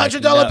 Chaperone. You got like,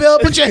 $100 no. bill?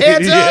 Put your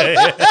hands up.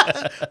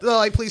 Yeah. They're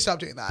like, please stop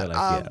doing that. They're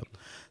like, yeah.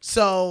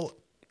 So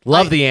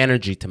Love the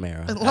energy,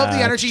 Tamara. I love the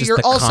energy. just You're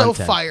the also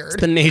content. fired.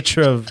 It's the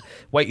nature of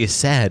what you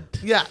said.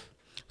 yeah,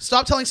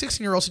 stop telling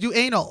 16-year-olds to do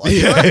anal.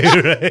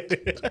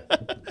 Like,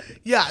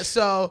 yeah.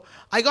 So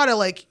I gotta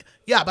like,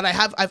 yeah, but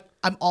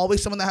I'm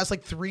always someone that has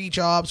like 3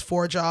 jobs,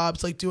 4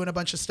 jobs, like doing a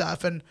bunch of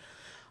stuff, and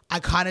I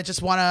kind of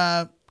just want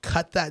to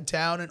cut that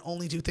down and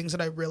only do things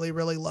that I really,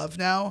 really love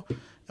now.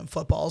 And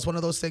football is one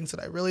of those things that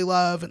I really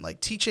love, and like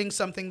teaching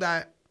something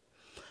that,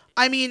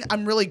 I mean,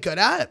 I'm really good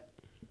at.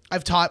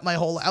 I've taught my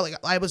whole like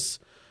I was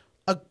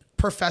a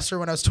professor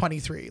when I was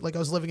 23. Like I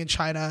was living in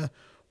China,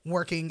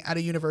 working at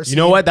a university. You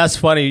know what? That's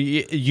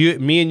funny.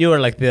 Me and you are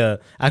like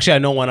actually I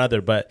know one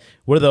other, but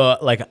we're the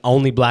like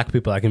only black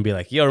people I can be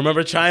like, yo,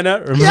 remember China?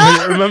 Remember Yo,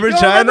 China?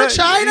 remember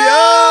China?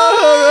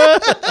 Yo!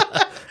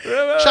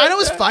 China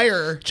was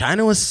fire.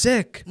 China was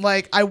sick.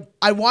 Like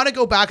I want to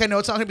go back. I know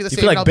it's not gonna be the You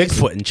same. feel like I'll be-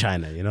 Bigfoot in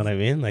China. You know what I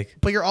mean? Like,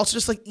 but you're also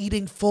just like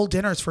eating full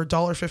dinners for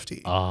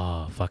 $1.50.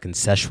 oh, fucking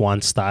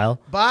Szechuan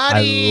style.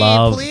 Buddy, I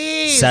love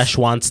please.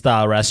 Szechuan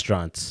style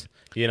restaurants.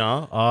 You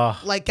know? Oh.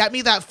 Like get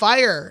me that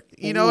fire.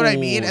 You know what I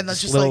mean? And that's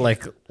just little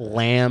like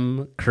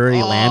lamb curry,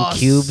 Oh, lamb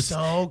cubes.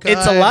 so good.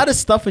 It's a lot of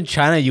stuff in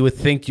China you would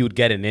think you would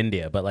get in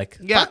India, but like,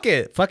 Yeah.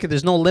 fuck it.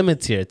 There's no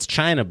limits here. It's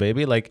China,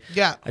 baby. Like,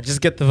 Yeah. I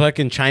just get the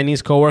fucking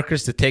Chinese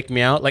coworkers to take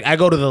me out. Like, I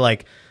go to the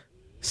like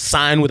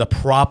sign with a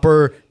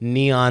proper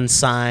neon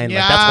sign. Like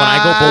that's when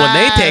I go. But when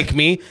they take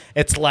me,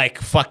 it's like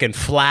fucking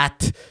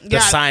flat. The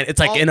sign, it's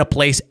like in a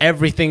place.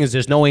 Everything is.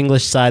 There's no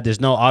English side. There's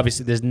no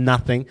obviously. There's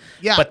nothing.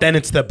 Yeah. But then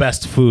it's the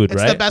best food,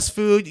 right? It's the best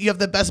food. You have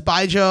the best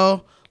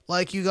baijiu.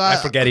 Like you got.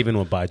 I forget even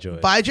what baijiu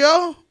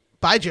is.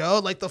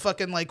 Baijiu, like the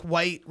fucking like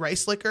white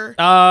rice liquor.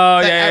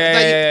 Oh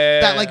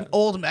that like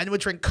old men would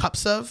drink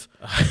cups of.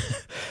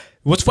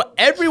 What's for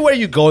everywhere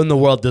you go in the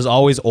world, there's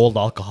always old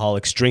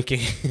alcoholics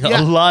drinking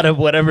a lot of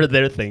whatever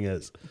their thing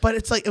is. But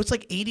it was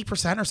like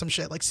 80% or some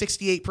shit, like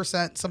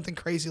 68%, something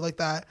crazy like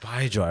that.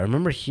 Baijiu, I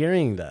remember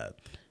hearing that.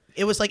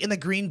 It was like in the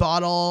green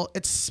bottle.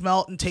 It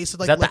smelled and tasted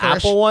like licorice. Is that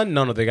licorice. the apple one?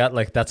 No, they got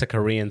like that's a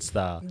Korean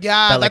style.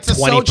 Yeah, that, like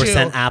that's 20% a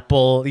soju.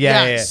 apple.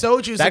 Yeah.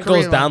 Soju's that the goes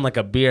Korean down one. like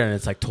a beer, and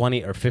it's like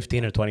 20 or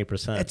 15 or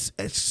 20%.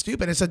 It's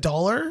stupid. It's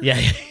 $1. Yeah.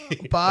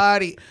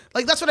 Body.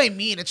 Like that's what I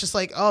mean. It's just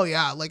like, oh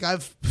yeah, like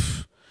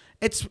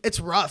it's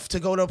rough to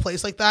go to a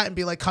place like that and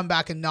be like, come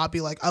back and not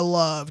be like, I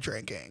love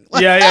drinking.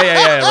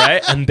 Yeah,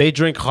 right? And they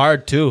drink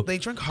hard too. They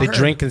drink hard. They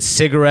drink a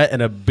cigarette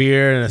and a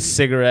beer and a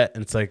cigarette,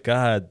 and it's like,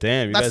 God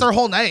damn. That's their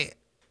whole night.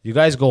 You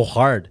guys go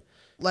hard.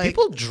 Like,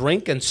 people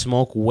drink and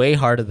smoke way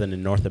harder than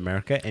in North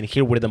America, and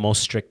here we're the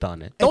most strict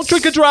on it. Don't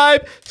drink and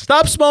drive.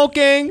 Stop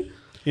smoking.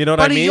 You know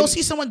what I mean? You'll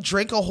see someone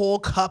drink a whole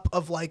cup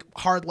of like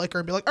hard liquor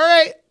and be like, all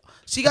right,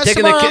 see you guys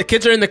taking tomorrow. The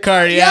kids are in the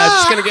car. Yeah,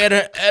 just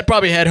gonna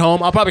probably head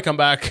home. I'll probably come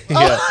back.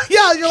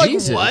 Yeah, you're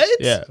Jesus. like,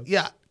 what?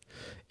 Yeah.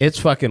 It's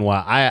fucking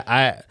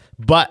wild.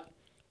 But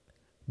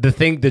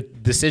the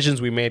decisions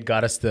we made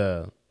got us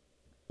to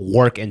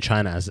work in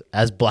China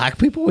as black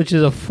people, which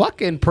is a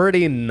fucking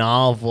pretty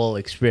novel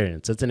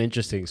experience. It's an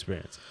interesting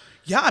experience.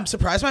 Yeah, I'm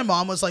surprised my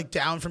mom was like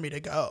down for me to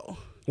go.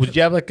 Did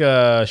you have like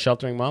a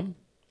sheltering mom?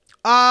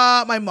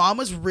 My mom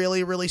was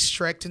really, really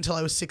strict until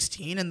I was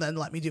 16 and then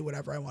let me do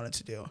whatever I wanted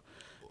to do.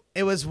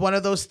 It was one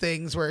of those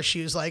things where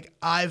she was like,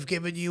 I've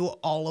given you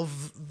all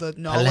of the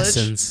knowledge.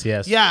 Lessons,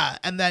 yes. Yeah,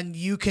 and then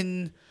you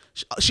can...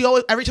 She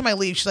always, every time I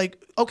leave, she's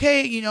like,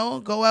 okay,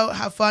 go out,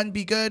 have fun,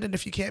 be good. And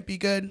if you can't be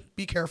good,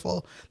 be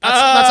careful.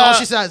 That's all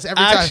she says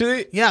every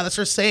time. Yeah, that's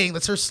her saying.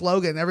 That's her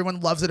slogan. Everyone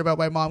loves it about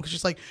my mom because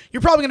she's like,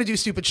 you're probably going to do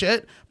stupid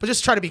shit, but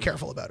just try to be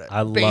careful about it.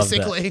 I love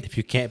that. If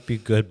you can't be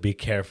good, be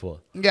careful.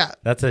 Yeah.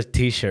 That's a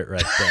t-shirt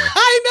right there.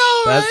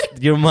 I know,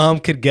 right? Your mom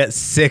could get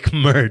sick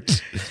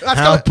merch.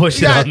 I'll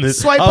push it on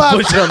this. I'll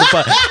push it on the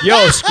pod.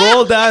 Yo,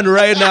 scroll down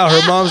right now.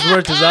 Her mom's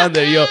merch is on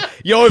there.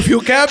 Yo, if you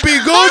can't be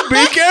good,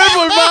 be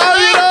careful, mom.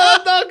 You know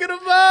what I'm talking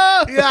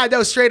about? Yeah,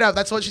 no, straight up.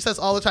 That's what she says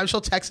all the time.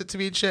 She'll text it to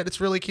me and shit.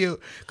 It's really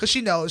cute because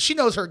she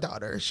knows her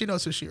daughter. She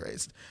knows who she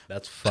raised.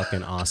 That's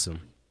fucking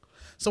awesome.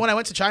 So when I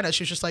went to China,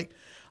 she was just like,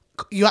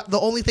 the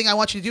only thing I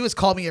want you to do is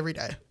call me every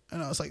day.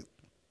 And I was like,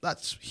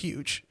 that's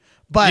huge.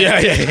 But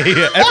yeah.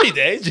 Every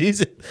day,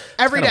 Jesus.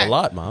 Every day. A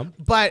lot, mom.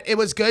 But it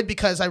was good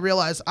because I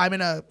realized I'm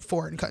in a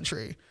foreign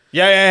country.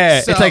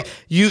 Yeah. So, it's like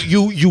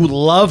you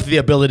love the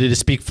ability to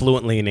speak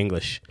fluently in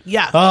English.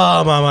 Yeah.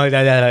 Oh, mama.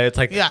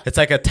 It's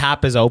like a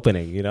tap is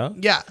opening, you know?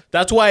 Yeah.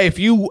 That's why if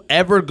you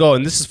ever go,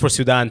 and this is for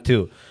Sudan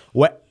too,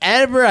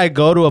 wherever I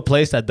go to a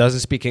place that doesn't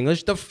speak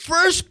English, the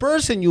first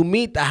person you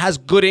meet that has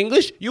good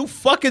English, you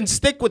fucking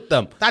stick with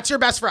them. That's your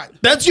best friend.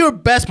 That's your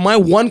best. My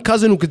one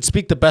cousin who could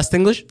speak the best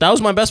English, that was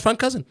my best friend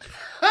cousin.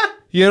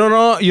 You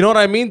know what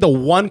I mean? The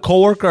one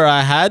coworker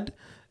I had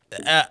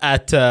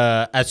at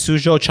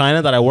Suzhou,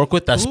 China that I work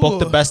with that spoke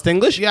the best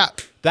English. Yeah.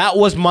 That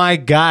was my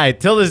guy.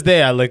 Till this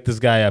day, I like this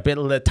guy up.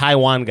 The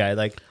Taiwan guy.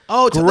 Like, the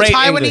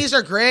Taiwanese English.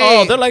 are great.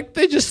 Oh, they're like,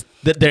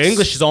 their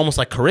English is almost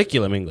like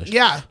curriculum English.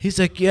 Yeah. He's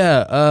like,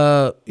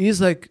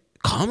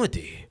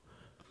 comedy.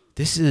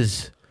 This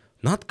is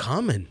not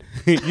common.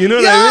 You know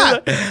what I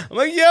mean? I'm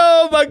like,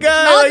 yo, my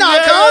guy.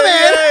 Not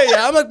common.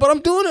 Yeah. I'm like, but I'm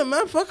doing it,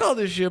 man. Fuck all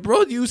this shit,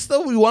 bro.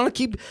 We want to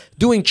keep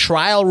doing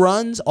trial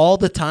runs all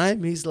the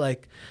time? He's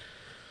like,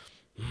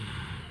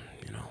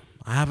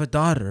 I have a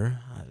daughter.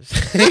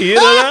 You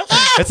know,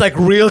 it's like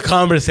real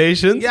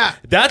conversations. Yeah,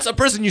 that's a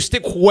person you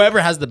stick.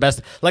 Whoever has the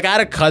best. Like I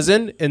had a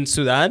cousin in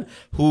Sudan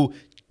who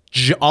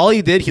all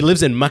he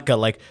lives in Mecca,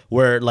 like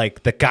where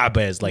like the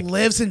Kaaba is, like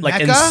lives in like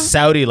Mecca? in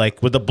Saudi,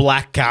 like where the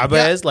black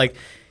Kaaba is. Like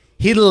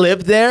he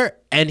lived there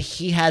and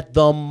he had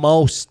the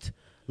most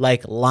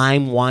like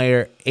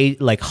LimeWire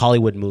like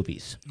Hollywood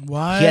movies.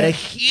 What?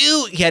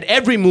 He had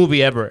every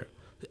movie ever.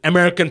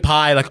 American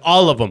Pie, like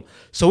all of them.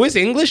 So his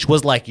English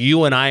was like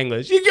you and I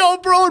English. Yo,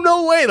 bro,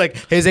 no way. Like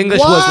his English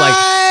was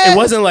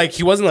like,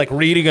 he wasn't like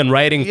reading and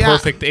writing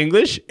perfect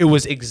English. It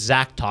was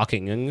exact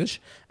talking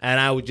English. And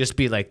I would just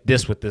be like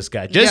this with this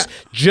guy.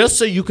 Just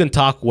so you can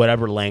talk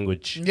whatever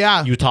language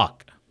you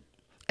talk.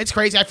 It's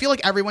crazy. I feel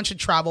like everyone should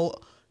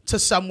travel to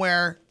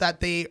somewhere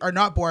that they are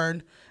not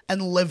born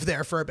and live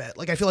there for a bit.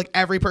 Like I feel like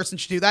every person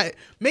should do that. It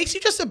makes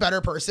you just a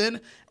better person,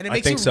 and it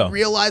makes you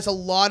realize a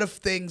lot of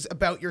things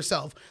about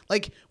yourself.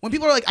 Like when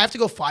people are like, I have to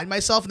go find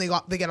myself, and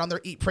they get on their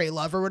Eat, Pray,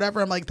 Love or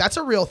whatever. I'm like, that's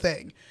a real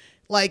thing.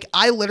 Like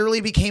I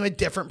literally became a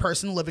different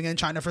person living in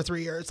China for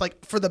 3 years,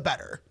 like for the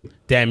better.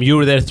 Damn, you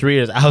were there 3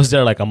 years. I was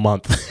there like a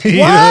month.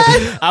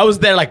 What? I was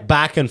there like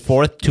back and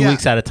forth 2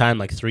 weeks at a time,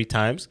 like 3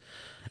 times.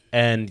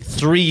 and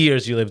 3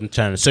 years you lived in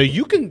China. So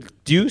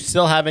do you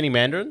still have any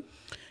Mandarin?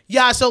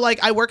 Yeah, so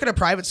like I work at a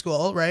private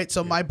school, right?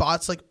 So my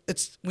bots, like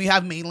we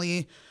have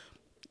mainly,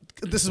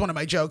 this is one of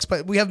my jokes,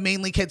 but we have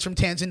mainly kids from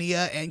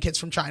Tanzania and kids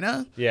from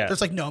China. Yeah.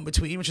 There's like no in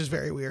between, which is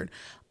very weird.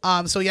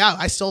 So yeah,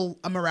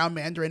 I'm around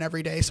Mandarin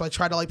every day. So I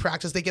try to like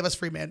practice. They give us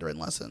free Mandarin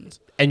lessons.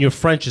 And your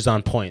French is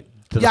on point.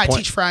 Yeah, I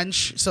teach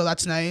French, so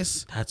that's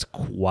nice. That's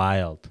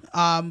wild.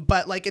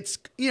 But like it's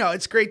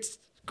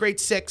grade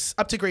 6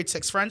 up to grade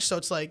 6 French, so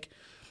it's like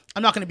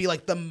I'm not going to be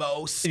like the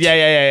most.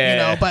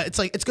 Yeah. But it's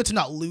like it's good to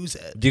not lose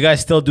it. Do you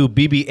guys still do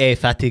BBA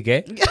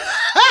fatigué?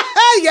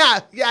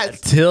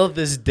 Yes. Till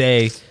this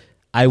day,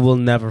 I will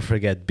never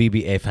forget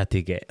BBA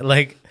fatigué.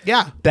 Like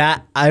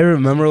that. I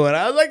remember when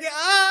I was like,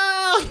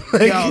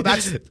 yo,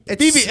 it's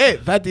BBA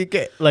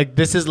fatigué. Like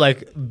this is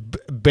like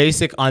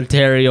basic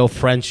Ontario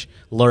French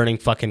learning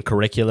fucking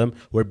curriculum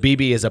where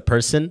BB is a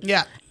person.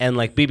 Yeah. And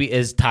like BB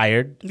is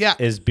tired. Yeah.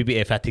 Is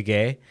BBA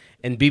fatigué.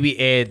 And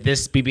BBA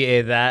this,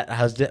 BBA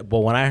that. But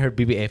when I heard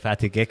BBA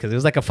fatigué, because it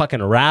was like a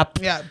fucking rap.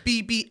 Yeah,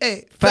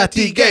 BBA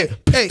fatigué.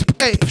 Hey.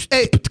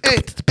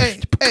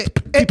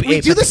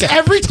 We do this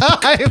every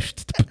time.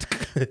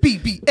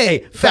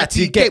 BBA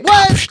fatigué.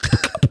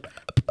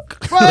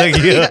 What? Like,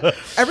 yeah.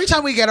 Every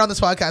time we get on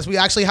this podcast, we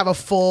actually have a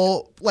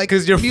full like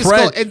 'Cause you're musical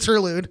French.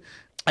 interlude.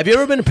 Have you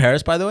ever been to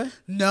Paris, by the way?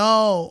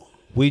 No.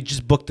 We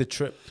just booked the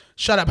trip.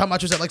 Shut up. How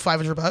much was it? Like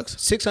 $500?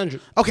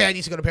 600. Okay, I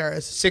need to go to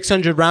Paris.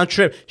 600 round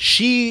trip.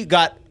 She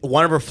got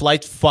one of her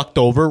flights fucked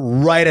over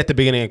right at the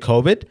beginning of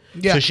COVID.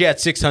 Yeah. So she had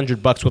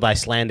 $600 with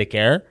Icelandic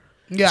Air.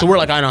 Yeah. So we're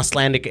like on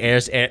Icelandic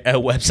Air's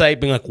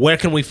website being like, where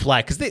can we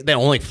fly? Because they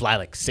only fly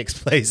like 6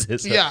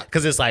 places. Yeah.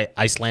 Because it's like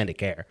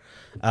Icelandic Air.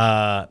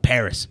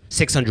 Paris,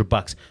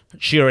 $600.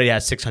 She already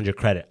has 600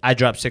 credit. I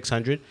dropped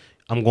 600.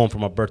 I'm going for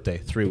my birthday,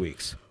 3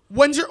 weeks.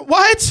 When's your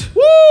what?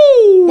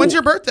 Woo! When's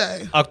your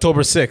birthday?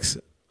 October 6th.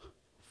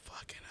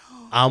 Fucking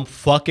hell. I'm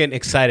fucking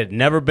excited.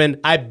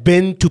 I've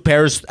been to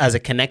Paris as a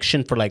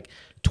connection for like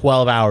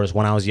 12 hours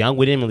when I was young.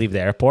 We didn't even leave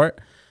the airport.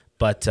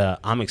 But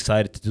I'm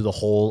excited to do the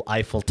whole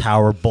Eiffel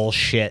Tower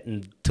bullshit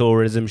and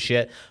tourism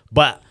shit.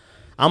 But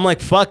I'm like,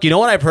 fuck, you know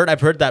what I've heard?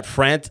 I've heard that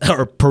France,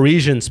 or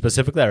Parisians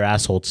specifically, are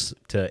assholes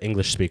to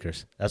English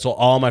speakers. That's what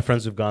all my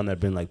friends who've gone there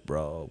have been like,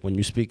 bro, when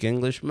you speak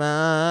English,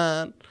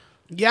 man.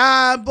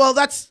 Yeah, well,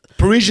 that's...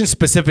 Parisians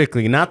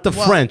specifically, not the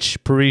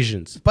French,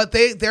 Parisians. But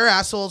they're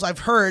assholes, I've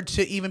heard,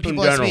 to even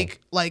people that speak,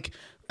 like...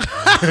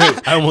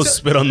 I almost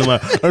spit on the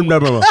mic.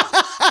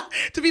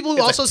 To people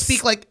who also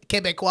speak, like,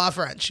 Quebecois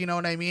French, you know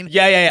what I mean?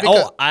 Yeah.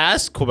 Because I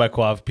asked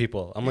Quebecois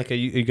people. I'm like, are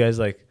you guys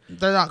like...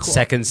 they're not cool.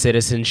 Second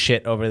citizen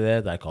shit over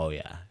there? Like, oh,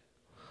 yeah.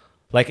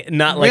 Like,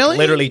 not like Really?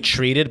 literally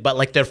treated, but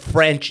like their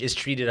French is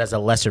treated as a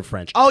lesser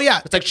French. Oh,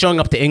 yeah. It's like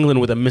showing up to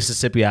England with a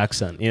Mississippi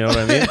accent. You know what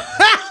I mean?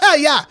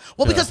 Yeah.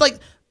 Well, because like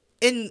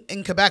in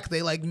Quebec,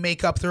 they like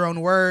make up their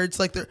own words.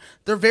 Like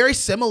they're very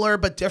similar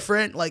but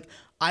different. Like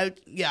I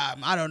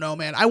don't know,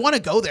 man. I want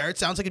to go there. It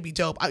sounds like it'd be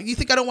dope. You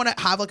think I don't want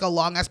to have like a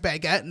long ass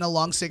baguette and a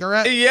long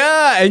cigarette?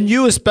 Yeah, and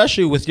you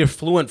especially with your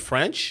fluent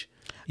French.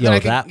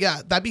 Then Yo,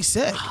 yeah, that'd be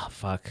sick. Oh,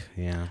 fuck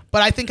yeah.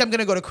 But I think I'm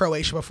gonna go to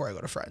Croatia before I go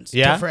to France.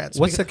 Yeah. To France.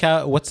 What's the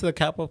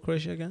capital of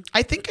Croatia again?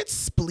 I think it's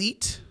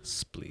Split.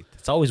 Split.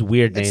 It's always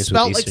weird names. It's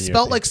spelled with like Eastern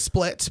spelled European. like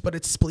split, but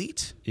it's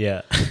Split.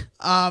 Yeah.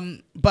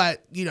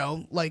 But you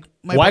know, like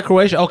Why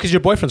Croatia? Oh, because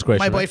your boyfriend's Croatian.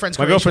 My right? boyfriend's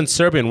My Croatian. girlfriend's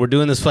Serbian. We're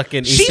doing this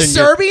fucking. She's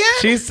Serbian?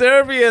 She's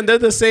Serbian. They're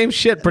the same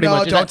shit, pretty no,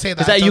 much. don't say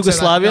that. Is that Don't say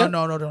Yugoslavia?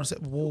 No, don't say.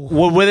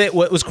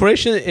 Whoa. Was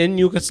Croatia in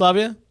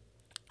Yugoslavia?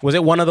 Was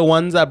it one of the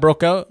ones that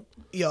broke out?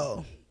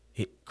 Yo,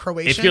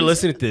 Croatian. If you're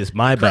listening to this,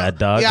 my bad,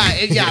 dog.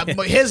 Yeah,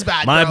 but his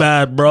bad. My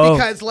bad, bro.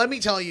 Because let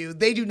me tell you,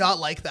 they do not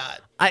like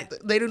that.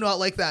 They do not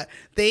like that.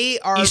 They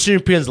are Eastern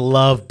Europeans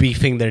love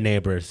beefing their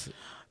neighbors.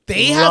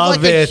 They have Love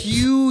like a it.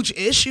 huge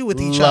issue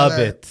with each Love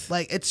other. it.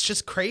 Like it's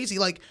just crazy.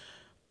 Like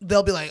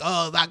they'll be like,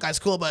 "Oh, that guy's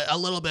cool, but a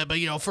little bit, but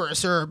you know, for a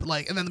Serb."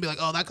 Like, and then they'll be like,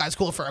 "Oh, that guy's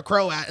cool for a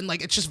Croat," and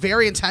like it's just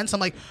very intense. I'm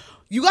like,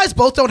 you guys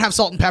both don't have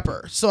salt and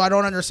pepper, so I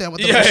don't understand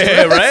what the issue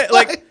is. Right?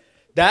 Like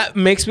that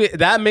makes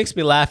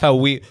me laugh how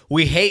we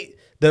hate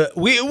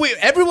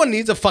everyone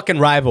needs a fucking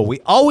rival.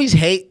 We always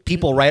hate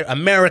people, right?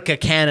 America,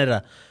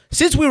 Canada.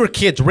 Since we were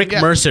kids, Rick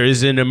Mercer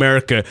is in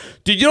America.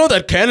 Did you know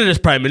that Canada's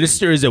prime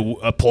minister is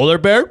a polar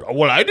bear?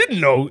 Well, I didn't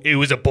know it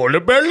was a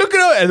polar bear. Look at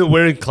how, and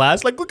we're in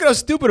class. Like, look at how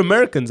stupid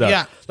Americans are.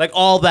 Yeah. Like,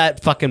 all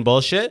that fucking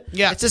bullshit.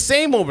 Yeah. It's the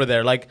same over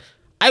there. Like,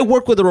 I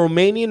work with a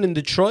Romanian in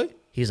Detroit.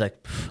 He's like,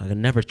 I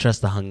can never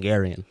trust a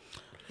Hungarian.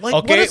 Like,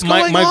 Okay, what is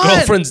going my on?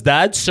 girlfriend's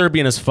dad,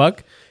 Serbian as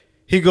fuck.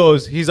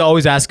 He's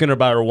always asking her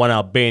about her one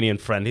Albanian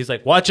friend. He's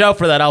like, watch out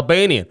for that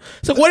Albanian.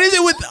 So what is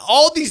it with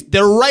all these?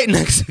 They're right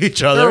next to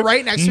each other. They're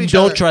right next to each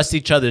Don't other. trust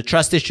each other.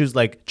 Trust issues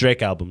like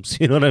Drake albums.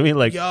 You know what I mean?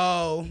 Like,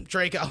 Yo,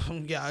 Drake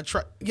album,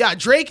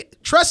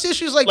 Drake trust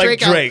issues like Drake,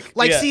 Drake, album,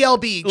 like yeah.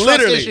 CLB, trust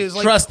Literally, issues,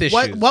 like, trust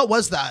issues. What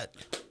was that?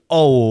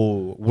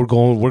 oh, we're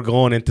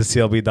going into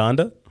CLB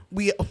Donda.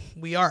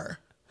 We are.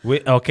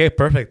 Okay,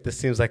 perfect. This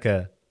seems like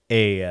a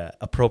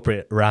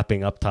appropriate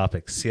wrapping up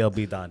topic.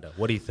 CLB Donda.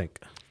 What do you think?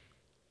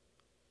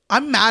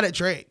 I'm mad at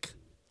Drake.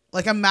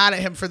 Like, I'm mad at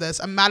him for this.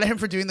 I'm mad at him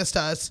for doing this to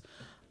us.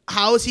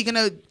 How is he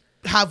gonna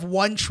have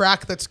one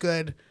track that's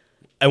good?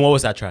 And what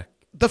was that track?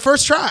 The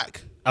first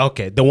track.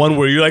 Okay, the one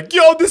where you're like,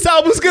 yo, this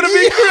album's gonna be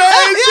crazy.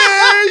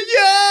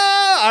 Yeah.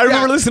 I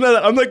remember listening to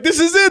that. I'm like, this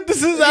is it.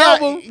 This is the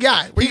album.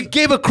 Yeah. He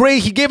gave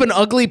an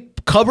ugly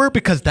cover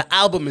because the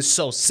album is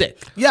so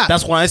sick. Yeah.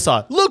 That's when I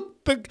saw it.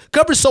 Look, the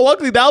cover's so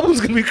ugly, the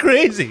album's gonna be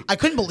crazy. I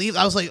couldn't believe.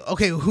 I was like,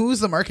 okay, who's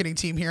the marketing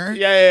team here?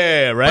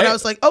 Yeah, right? But I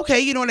was like, okay,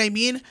 you know what I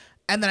mean?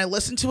 And then I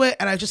listened to it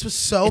and I just was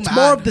so it's mad.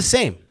 more of the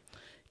same.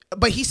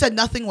 But he said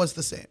nothing was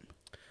the same.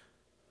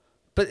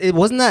 But it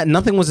wasn't that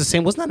nothing was the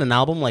same. Wasn't that an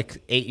album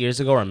like 8 years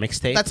ago or a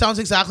mixtape? That sounds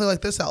exactly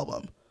like this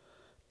album.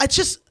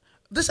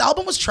 This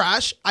album was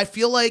trash. I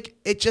feel like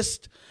I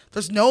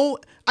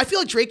feel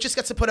like Drake just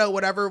gets to put out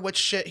which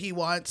shit he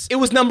wants. It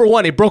was number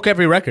one. It broke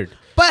every record.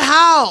 But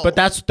how? But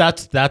that's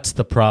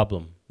the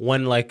problem.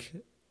 When like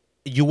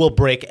you will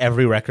break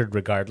every record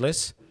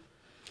regardless.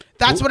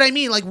 That's what I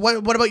mean. Like,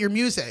 what about your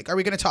music? Are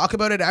we going to talk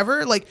about it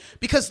ever? Like,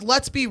 because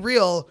let's be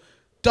real,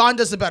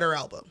 Donda's a better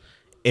album.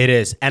 It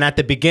is. And at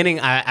the beginning,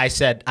 I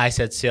said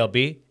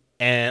CLB,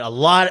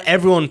 and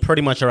everyone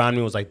pretty much around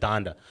me was like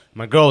Donda.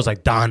 My girl was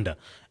like Donda.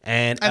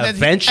 And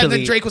eventually... and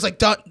then Drake was like,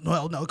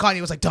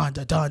 Kanye was like, Donda.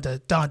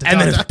 And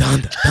then it was like,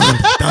 Donda.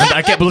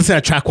 I kept listening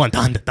to track one,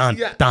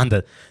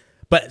 Donda.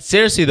 But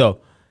seriously,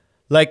 though,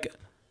 like,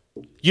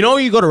 you know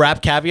you go to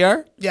Rap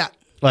Caviar? Yeah.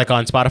 Like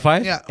on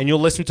Spotify? Yeah. And you'll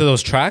listen to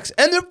those tracks,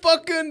 and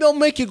they'll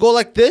make you go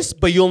like this,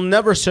 but you'll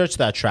never search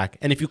that track.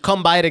 And if you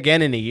come by it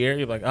again in a year,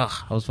 you're like,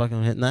 oh, I was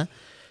fucking hitting that.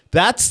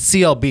 That's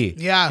CLB.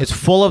 Yeah. It's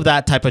full of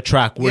that type of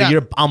track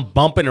where I'm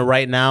bumping it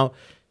right now.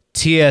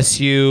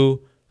 TSU,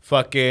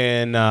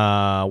 fucking,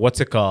 what's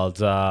it called?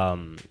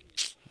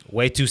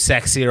 Way Too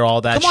Sexy or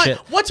all that shit.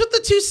 What's with the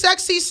Too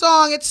Sexy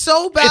song? It's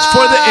so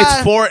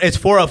bad. It's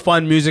for a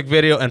fun music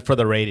video and for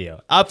the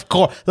radio. Of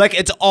course. Like,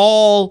 it's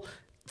all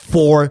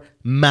for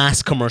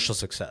mass commercial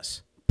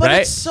success. But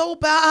right? it's so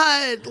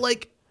bad.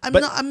 Like,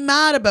 I'm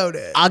mad about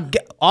it.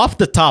 Off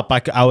the top,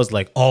 I was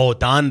like, oh,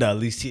 Donda, at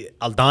least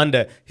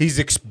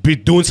he's be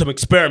doing some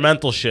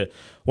experimental shit.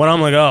 When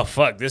I'm like, oh,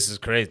 fuck, this is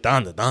crazy.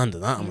 Donda.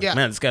 I'm like,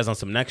 man, this guy's on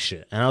some next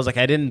shit. And I was like,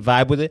 I didn't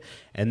vibe with it.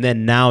 And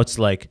then now it's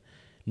like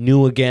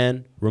New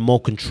Again, Remote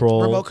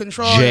Control,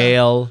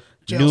 Jail,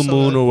 New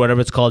Moon or whatever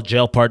it's called,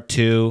 Jail Part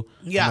 2.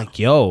 Yeah. I'm like,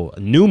 yo,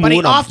 New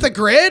Moon. But Off the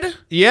Grid?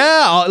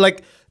 Yeah,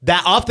 like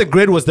that Off the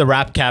Grid was the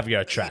Rap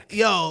Caviar track.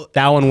 Yo.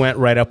 That one went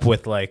right up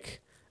with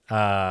like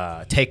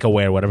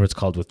Takeaway or whatever it's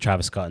called with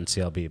Travis Scott and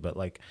CLB, but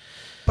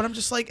I'm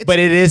just like, but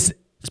it is.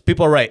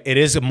 People are right. It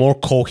is a more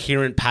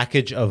coherent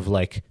package of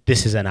like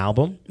this is an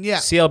album. Yeah.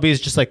 CLB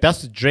is just like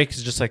Drake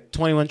is just like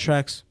 21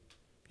 tracks.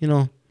 You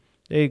know,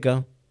 there you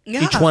go.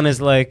 Yeah. Each one is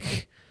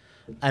like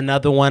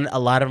another one. A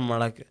lot of them are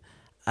like,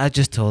 I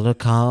just told her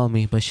call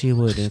me, but she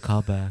wouldn't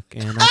call back,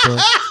 and I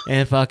thought,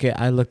 and fuck it,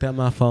 I looked at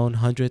my phone,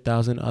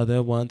 100,000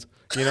 other ones.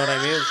 You know what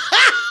I mean?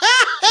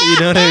 You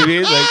know what I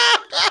mean? Like,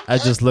 I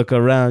just look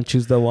around,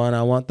 choose the one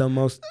I want the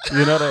most.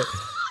 You know what I mean?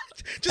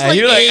 Just and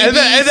like,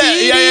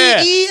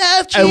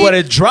 and when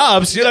it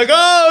drops, you're like,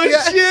 oh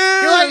shit!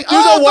 You're like,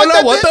 oh, the one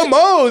I want the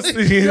most.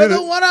 You're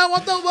the one I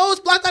want the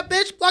most. Block that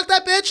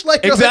bitch.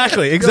 Like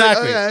exactly. Like,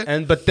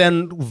 okay. But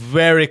then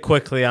very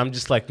quickly, I'm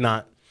just like,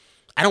 not.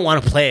 I don't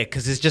want to play it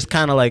because it's just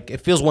kind of like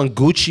it feels when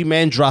Gucci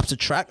Mane drops a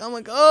track. I'm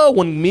like, oh,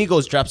 when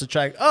Migos drops a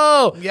track,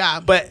 oh yeah.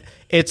 But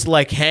it's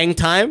like Hang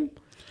Time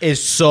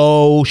is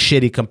so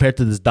shitty compared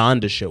to this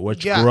Donda shit,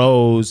 which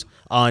grows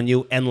on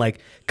you, and like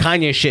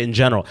Kanye shit in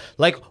general.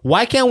 Like,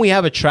 why can't we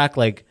have a track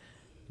like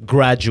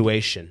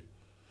Graduation?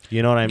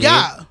 You know what I mean?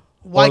 Yeah.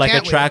 Why or like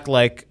can't a track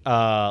like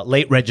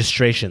Late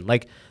Registration.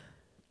 Like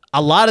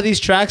a lot of these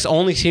tracks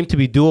only seem to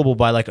be doable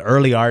by like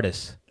early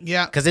artists.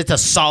 Yeah. Because it's a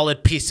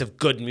solid piece of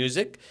good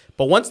music.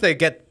 But once they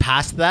get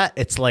past that,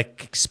 it's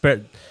like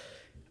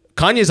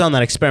Kanye's on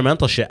that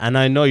experimental shit, and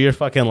I know you're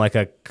fucking like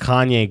a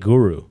Kanye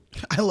guru.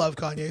 I love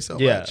Kanye so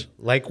much.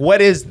 Like where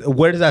does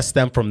that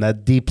stem from,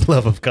 that deep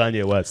love of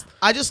Kanye West?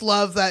 I just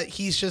love that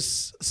he's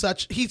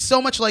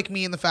so much like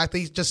me in the fact that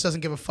he just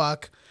doesn't give a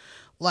fuck.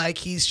 Like,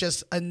 he's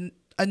just a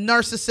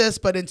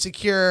narcissist but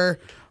insecure,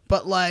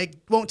 but like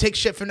won't take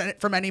shit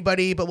from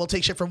anybody, but will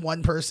take shit from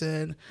one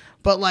person,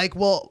 but like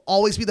will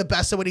always be the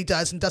best at what he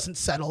does and doesn't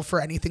settle for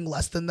anything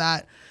less than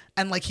that.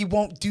 And like, he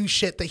won't do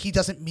shit that he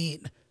doesn't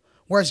mean.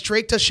 Whereas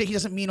Drake does shit he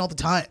doesn't mean all the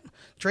time.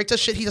 Drake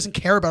does shit he doesn't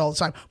care about all the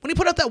time. When he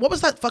put out what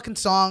was that fucking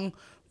song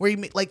where he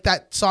made, like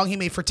that song he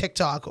made for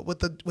TikTok with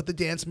the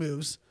dance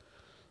moves?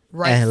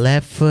 Right. And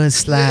left foot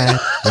slide,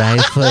 right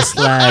foot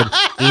slide.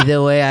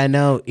 Either way, I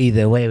know.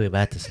 Either way, we're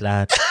about to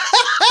slide.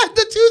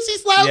 The Tootsie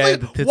slide. Yeah,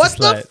 like, what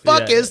the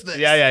fuck is this?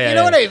 Yeah. You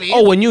know what I mean?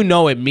 Oh, when you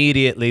know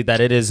immediately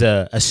that it is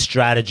a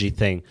strategy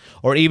thing.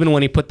 Or even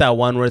when he put that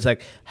one where it's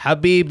like,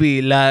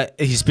 Habibi,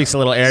 he speaks a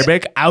little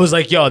Arabic. I was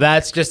like, yo,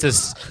 that's just a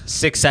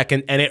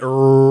 6-second, and it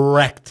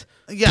wrecked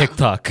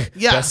TikTok.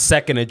 Yeah. The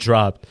second it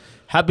dropped.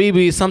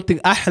 Habibi, something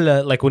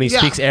ahla, like when he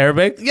speaks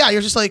Arabic. Yeah,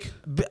 you're just like,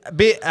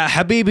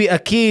 Habibi,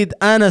 akid,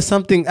 ana,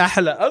 something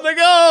ahla. I was like,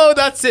 oh,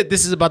 that's it.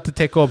 This is about to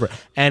take over.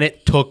 And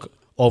it took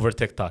over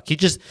TikTok.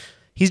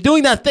 He's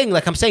doing that thing.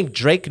 Like I'm saying,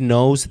 Drake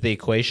knows the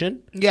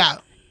equation. Yeah.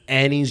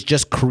 And he's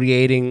just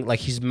creating, like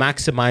he's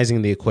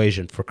maximizing the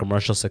equation for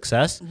commercial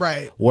success.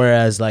 Right.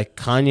 Whereas like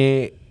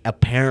Kanye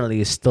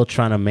apparently is still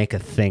trying to make a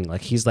thing.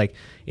 Like he's like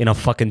in a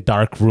fucking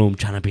dark room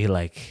trying to be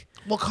like.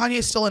 Well, Kanye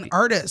is still an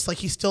artist. Like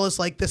he still is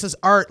like, this is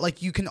art.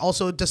 Like you can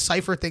also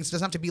decipher things. It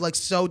doesn't have to be like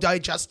so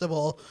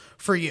digestible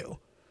for you.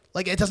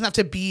 Like it doesn't have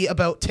to be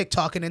about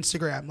TikTok and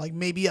Instagram. Like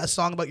maybe a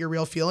song about your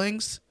real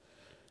feelings.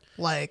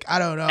 Like, I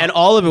don't know. And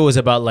all of it was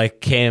about like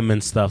Kim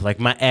and stuff. Like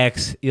my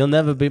ex, you'll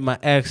never be my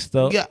ex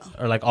though. Yeah.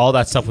 Or like all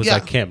that stuff was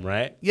like Kim,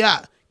 right?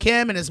 Yeah.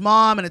 Kim and his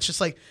mom. And it's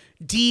just like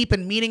deep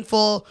and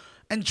meaningful.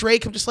 And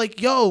Drake, I'm just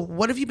like, yo,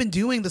 what have you been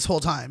doing this whole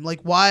time? Like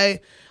why?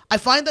 I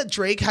find that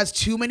Drake has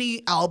too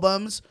many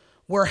albums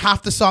where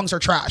half the songs are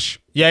trash.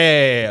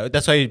 Yeah.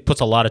 That's why he puts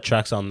a lot of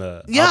tracks on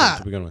the album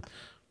to begin with.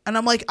 And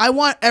I'm like, I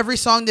want every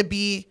song to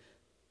be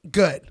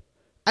good.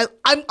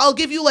 I'll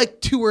give you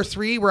like 2 or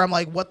 3 where I'm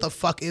like, what the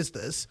fuck is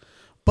this?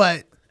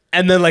 But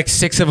and then like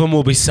 6 of them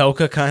will be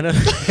soca kind of.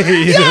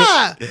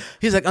 Yeah.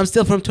 He's like, I'm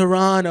still from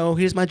Toronto.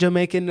 Here's my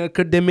Jamaican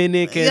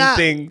Dominican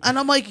thing. And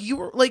I'm like, you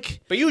were like,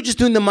 but you were just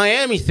doing the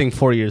Miami thing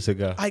 4 years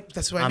ago.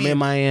 That's what I I'm mean. in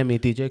Miami,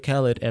 DJ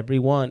Khaled,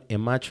 everyone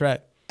in my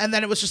track. And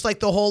then it was just like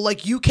the whole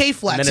like UK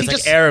flex. And then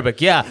it's like Arabic,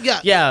 yeah.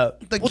 The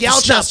With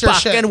Galchester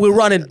snapback, shit. and we're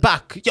running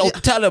back. Yo,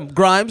 tell him,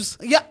 Grimes.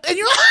 Yeah, and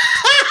you're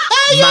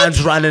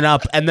Man's running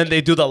up, and then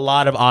they do the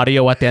lot of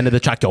audio at the end of the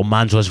track. Yo,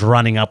 Mans was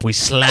running up. We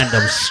slammed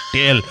him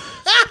still.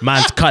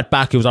 Man's cut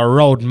back. He was a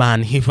road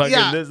man. He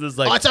fucking this is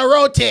like it's a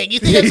road thing. You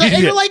think it's like,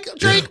 and you're like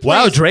Drake?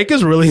 Wow, please. Drake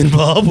is really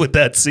involved with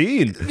that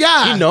scene.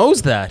 Yeah. He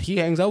knows that. He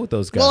hangs out with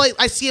those guys. Well,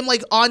 I see him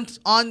like on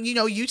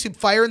YouTube,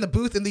 Fire in the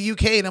Booth in the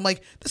UK, and I'm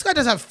like, this guy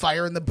doesn't have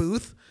Fire in the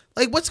Booth.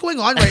 Like, what's going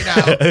on right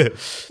now?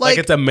 like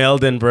it's a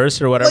mailed-in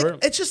verse or whatever.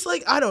 Like, it's just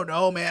like, I don't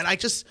know, man. I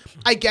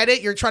get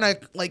it. You're trying to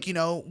like,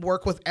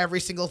 work with every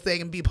single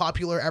thing and be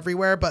popular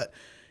everywhere, but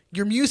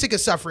your music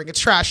is suffering. It's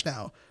trash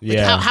now. Like,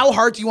 Yeah. How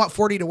hard do you want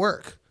 40 to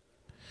work?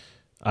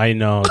 I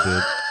know,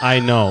 dude. I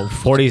know.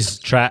 40's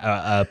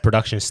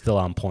production is still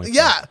on point.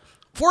 Yeah.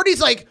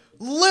 40's like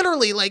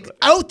literally like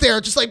out there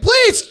just like,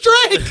 please,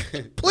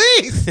 Drake,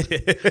 please.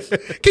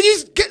 Can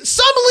you get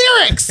some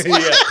lyrics?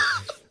 Yeah.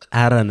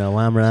 I don't know.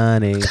 I'm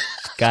running.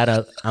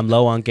 I'm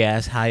low on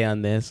gas, high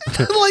on this.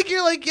 Like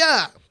you're like,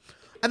 yeah.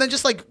 And then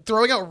just like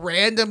throwing out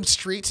random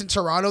streets in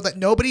Toronto that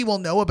nobody will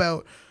know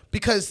about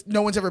because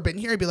no one's ever been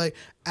here. He'd be like,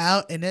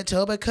 out in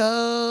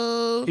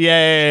Etobicoke.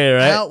 Yeah,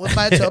 right. Out with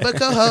my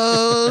Etobicoke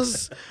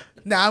hose.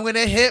 Now I'm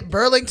gonna hit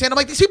Burlington. I'm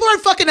like, these people are in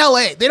fucking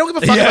LA. They don't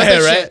give a fuck about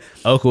this shit.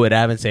 Oakwood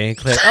Avenue, St.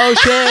 Clair.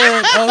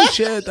 Oh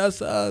shit,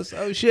 that's us.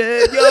 Oh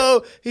shit,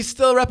 yo, he's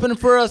still repping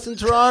for us in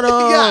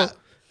Toronto. Yeah.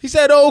 He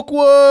said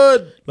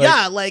Oakwood.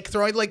 Like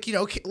throwing like,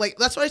 like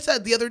that's what I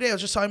said the other day. I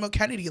was just talking about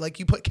Kennedy. Like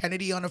you put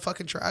Kennedy on a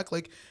fucking track,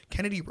 like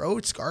Kennedy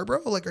Road,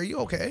 Scarborough. Like, are you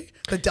okay?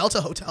 The Delta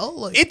Hotel.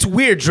 Like It's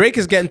weird. Drake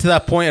is getting to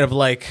that point of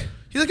like,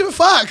 he doesn't give a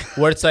fuck.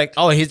 where it's like,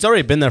 oh, he's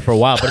already been there for a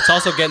while, but it's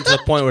also getting to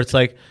the point where it's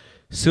like,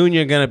 soon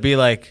you're gonna be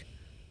like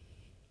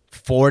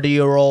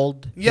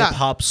 40-year-old Yeah. hip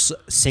hop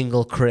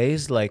single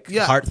craze, like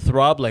Yeah.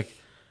 heartthrob, like.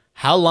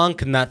 How long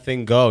can that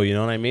thing go? You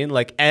know what I mean?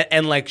 Like,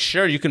 and like,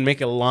 sure, you can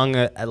make it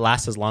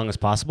last as long as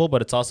possible,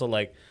 but it's also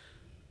like,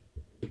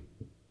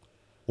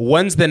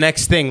 when's the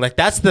next thing? Like,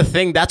 that's the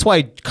thing. That's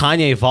why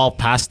Kanye evolved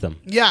past them.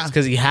 Yeah.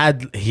 Because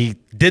he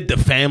did the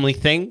family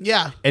thing.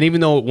 Yeah. And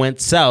even though it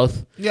went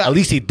south, Yeah. at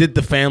least he did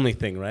the family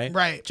thing, right?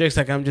 Right. Drake's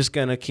like, I'm just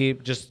gonna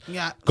keep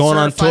Yeah. going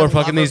on tour, Certified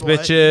fucking these lover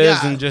boy. bitches,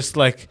 Yeah. and just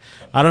like,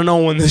 I don't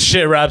know when this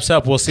shit wraps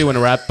up. We'll see when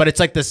it wraps. But it's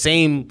like the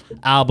same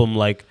album,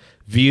 like.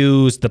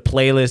 Views, the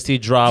playlist he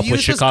dropped Views with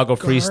was Chicago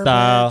garbage,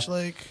 Freestyle.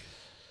 Like,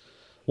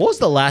 What was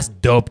the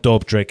last dope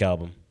Drake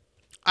album?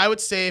 I would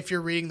say if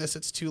you're reading this,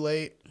 it's too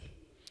late.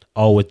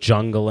 Oh, with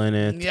Jungle in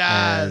it.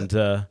 Yeah.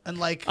 And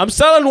like I'm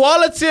selling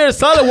wallets here.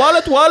 Selling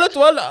wallet.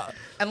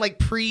 and like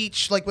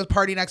Preach, like with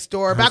Party Next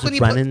Door. I Back when was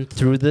you running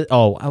through the.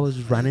 Oh, I was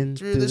running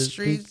through the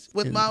streets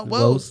with and my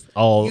woes.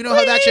 Oh, You know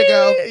how that should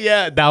go.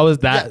 Yeah, that was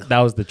that. Yeah. That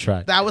was the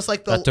track. That was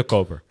like the That took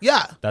over.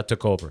 Yeah. That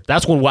took over.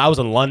 That's when I was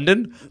in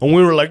London and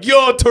we were like,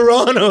 yo,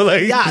 Toronto.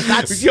 Like, Yeah,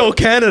 that's- yo,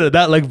 Canada.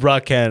 That like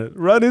brought Canada.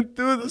 Running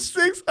through the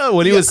six.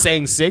 When he was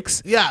saying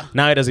six. Yeah.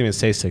 Now he doesn't even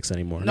say six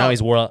anymore. Now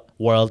he's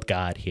world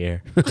god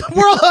here.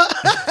 World.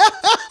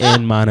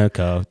 In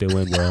Monaco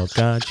doing world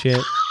god shit.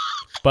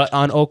 But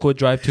on Oakwood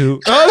Drive too.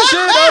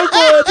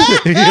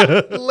 Oh shit,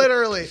 Oakwood.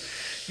 Literally.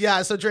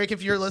 Yeah, so Drake,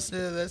 if you're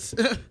listening to this.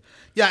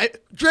 Yeah,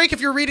 Drake, if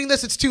you're reading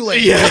this, it's too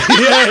late. Yeah.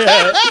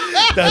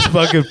 That's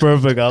fucking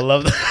perfect. I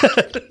love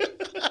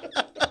that.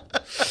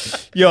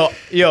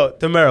 Yo,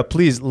 Tamara,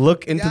 please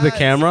look into the Yes.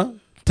 camera.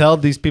 Tell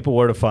these people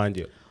where to find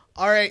you.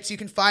 All right, so you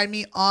can find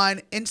me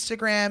on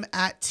Instagram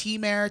at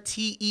Teemair,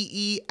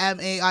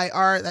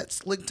 Teemair.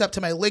 That's linked up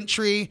to my link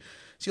tree.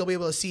 So you'll be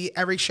able to see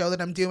every show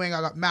that I'm doing.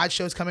 I got mad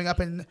shows coming up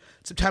in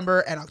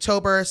September and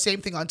October.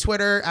 Same thing on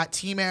Twitter at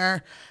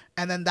Teemair.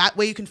 And then that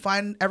way you can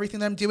find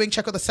everything that I'm doing.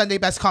 Check out the Sunday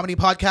Best Comedy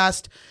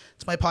Podcast.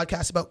 It's my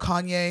podcast about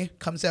Kanye.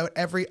 Comes out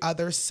every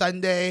other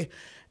Sunday.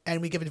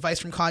 and we give advice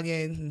from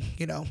Kanye, and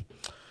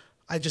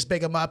I just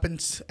big him up and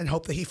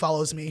hope that he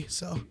follows me.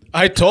 So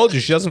I told you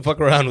she doesn't fuck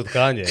around with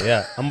Kanye.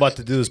 Yeah, I'm about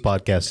to do this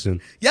podcast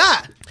soon.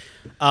 yeah.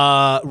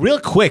 Real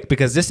quick,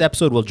 because this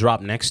episode will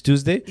drop next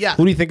Tuesday. Yeah.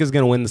 Who do you think is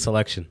gonna win this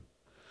election?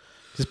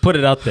 Just put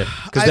it out there,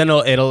 because then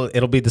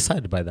it'll be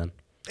decided by then.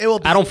 It will.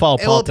 Be, I don't follow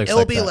politics. It'll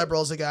like be that.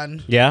 liberals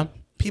again. Yeah.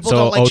 People so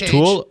don't like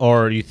O'Toole, change.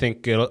 or you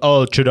think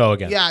Trudeau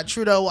again? Yeah,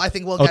 Trudeau. I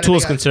think we'll get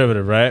O'Toole's it again.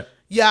 conservative, right?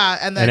 Yeah,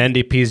 and then And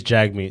NDP's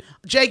Jagmeet.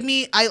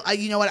 Jagmeet. I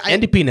you know what?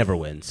 NDP never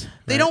wins.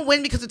 They don't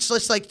win because it's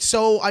just like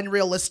so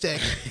unrealistic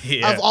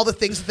Yeah. of all the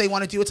things that they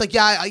want to do. It's like,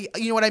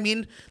 you know what I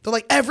mean? They're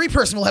like, every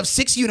person will have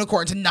 6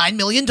 unicorns and $9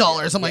 million.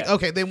 I'm like,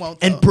 okay, they won't.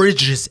 And though.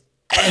 bridges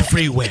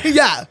everywhere.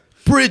 Yeah.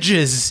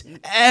 Bridges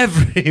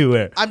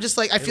everywhere. I'm just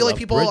like, I feel like love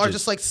people are bridges.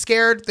 just like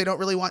scared. They don't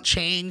really want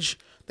change.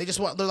 They're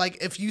like,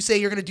 if you say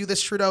you're going to do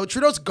this,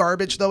 Trudeau's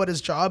garbage though at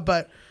his job,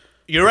 but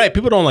You're right.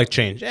 People don't like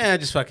change. Yeah,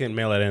 just fucking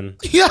mail it in.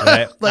 Yeah,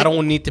 Right? like- I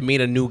don't need to meet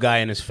a new guy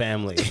and his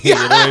family. yeah, You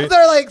know what I mean?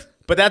 they're like,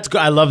 But that's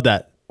good. I love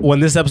that. When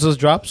this episode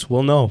drops,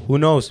 we'll know. Who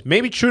knows?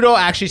 Maybe Trudeau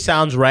actually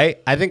sounds right.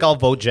 I think I'll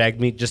vote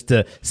Jagmeet just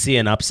to see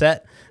an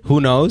upset.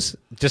 Who knows?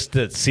 Just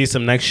to see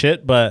some next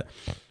shit. But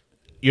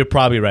you're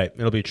probably right.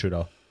 It'll be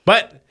Trudeau.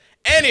 But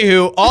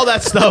anywho, all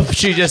that stuff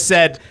she just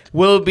said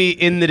will be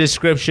in the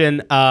description.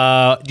 Do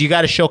you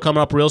got a show coming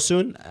up real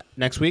soon?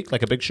 Next week?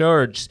 Like a big show?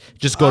 Or just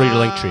go to your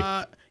link tree?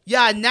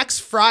 yeah, next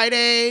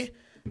Friday.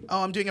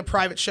 Oh, I'm doing a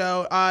private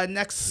show.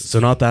 Next. So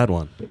not that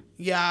one.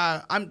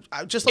 Yeah, I'm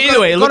just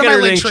Either way, go look to at my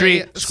her link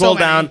tree, So scroll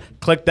many. down,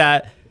 click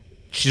that.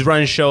 She's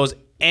running shows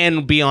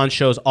and be on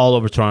shows all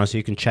over Toronto, so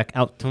you can check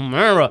out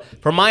Tamara.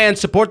 From my end,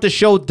 support the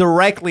show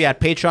directly at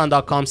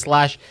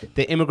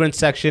patreon.com/the immigrant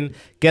section.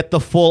 Get the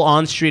full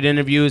on-street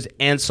interviews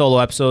and solo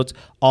episodes.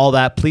 All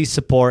that. Please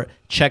support.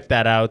 Check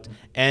that out.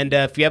 And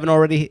if you haven't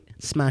already,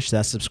 smash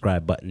that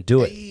subscribe button.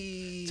 Do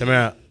it.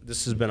 Tamara,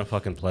 this has been a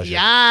fucking pleasure.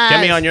 Yes.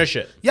 Get me on your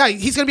shit. Yeah,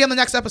 he's gonna be on the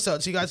next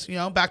episode. So you guys,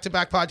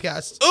 back-to-back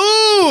podcasts.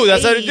 Ooh,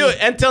 that's how to do it.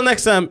 Until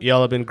next time,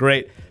 y'all have been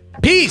great.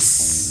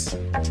 Peace.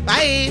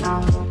 Bye.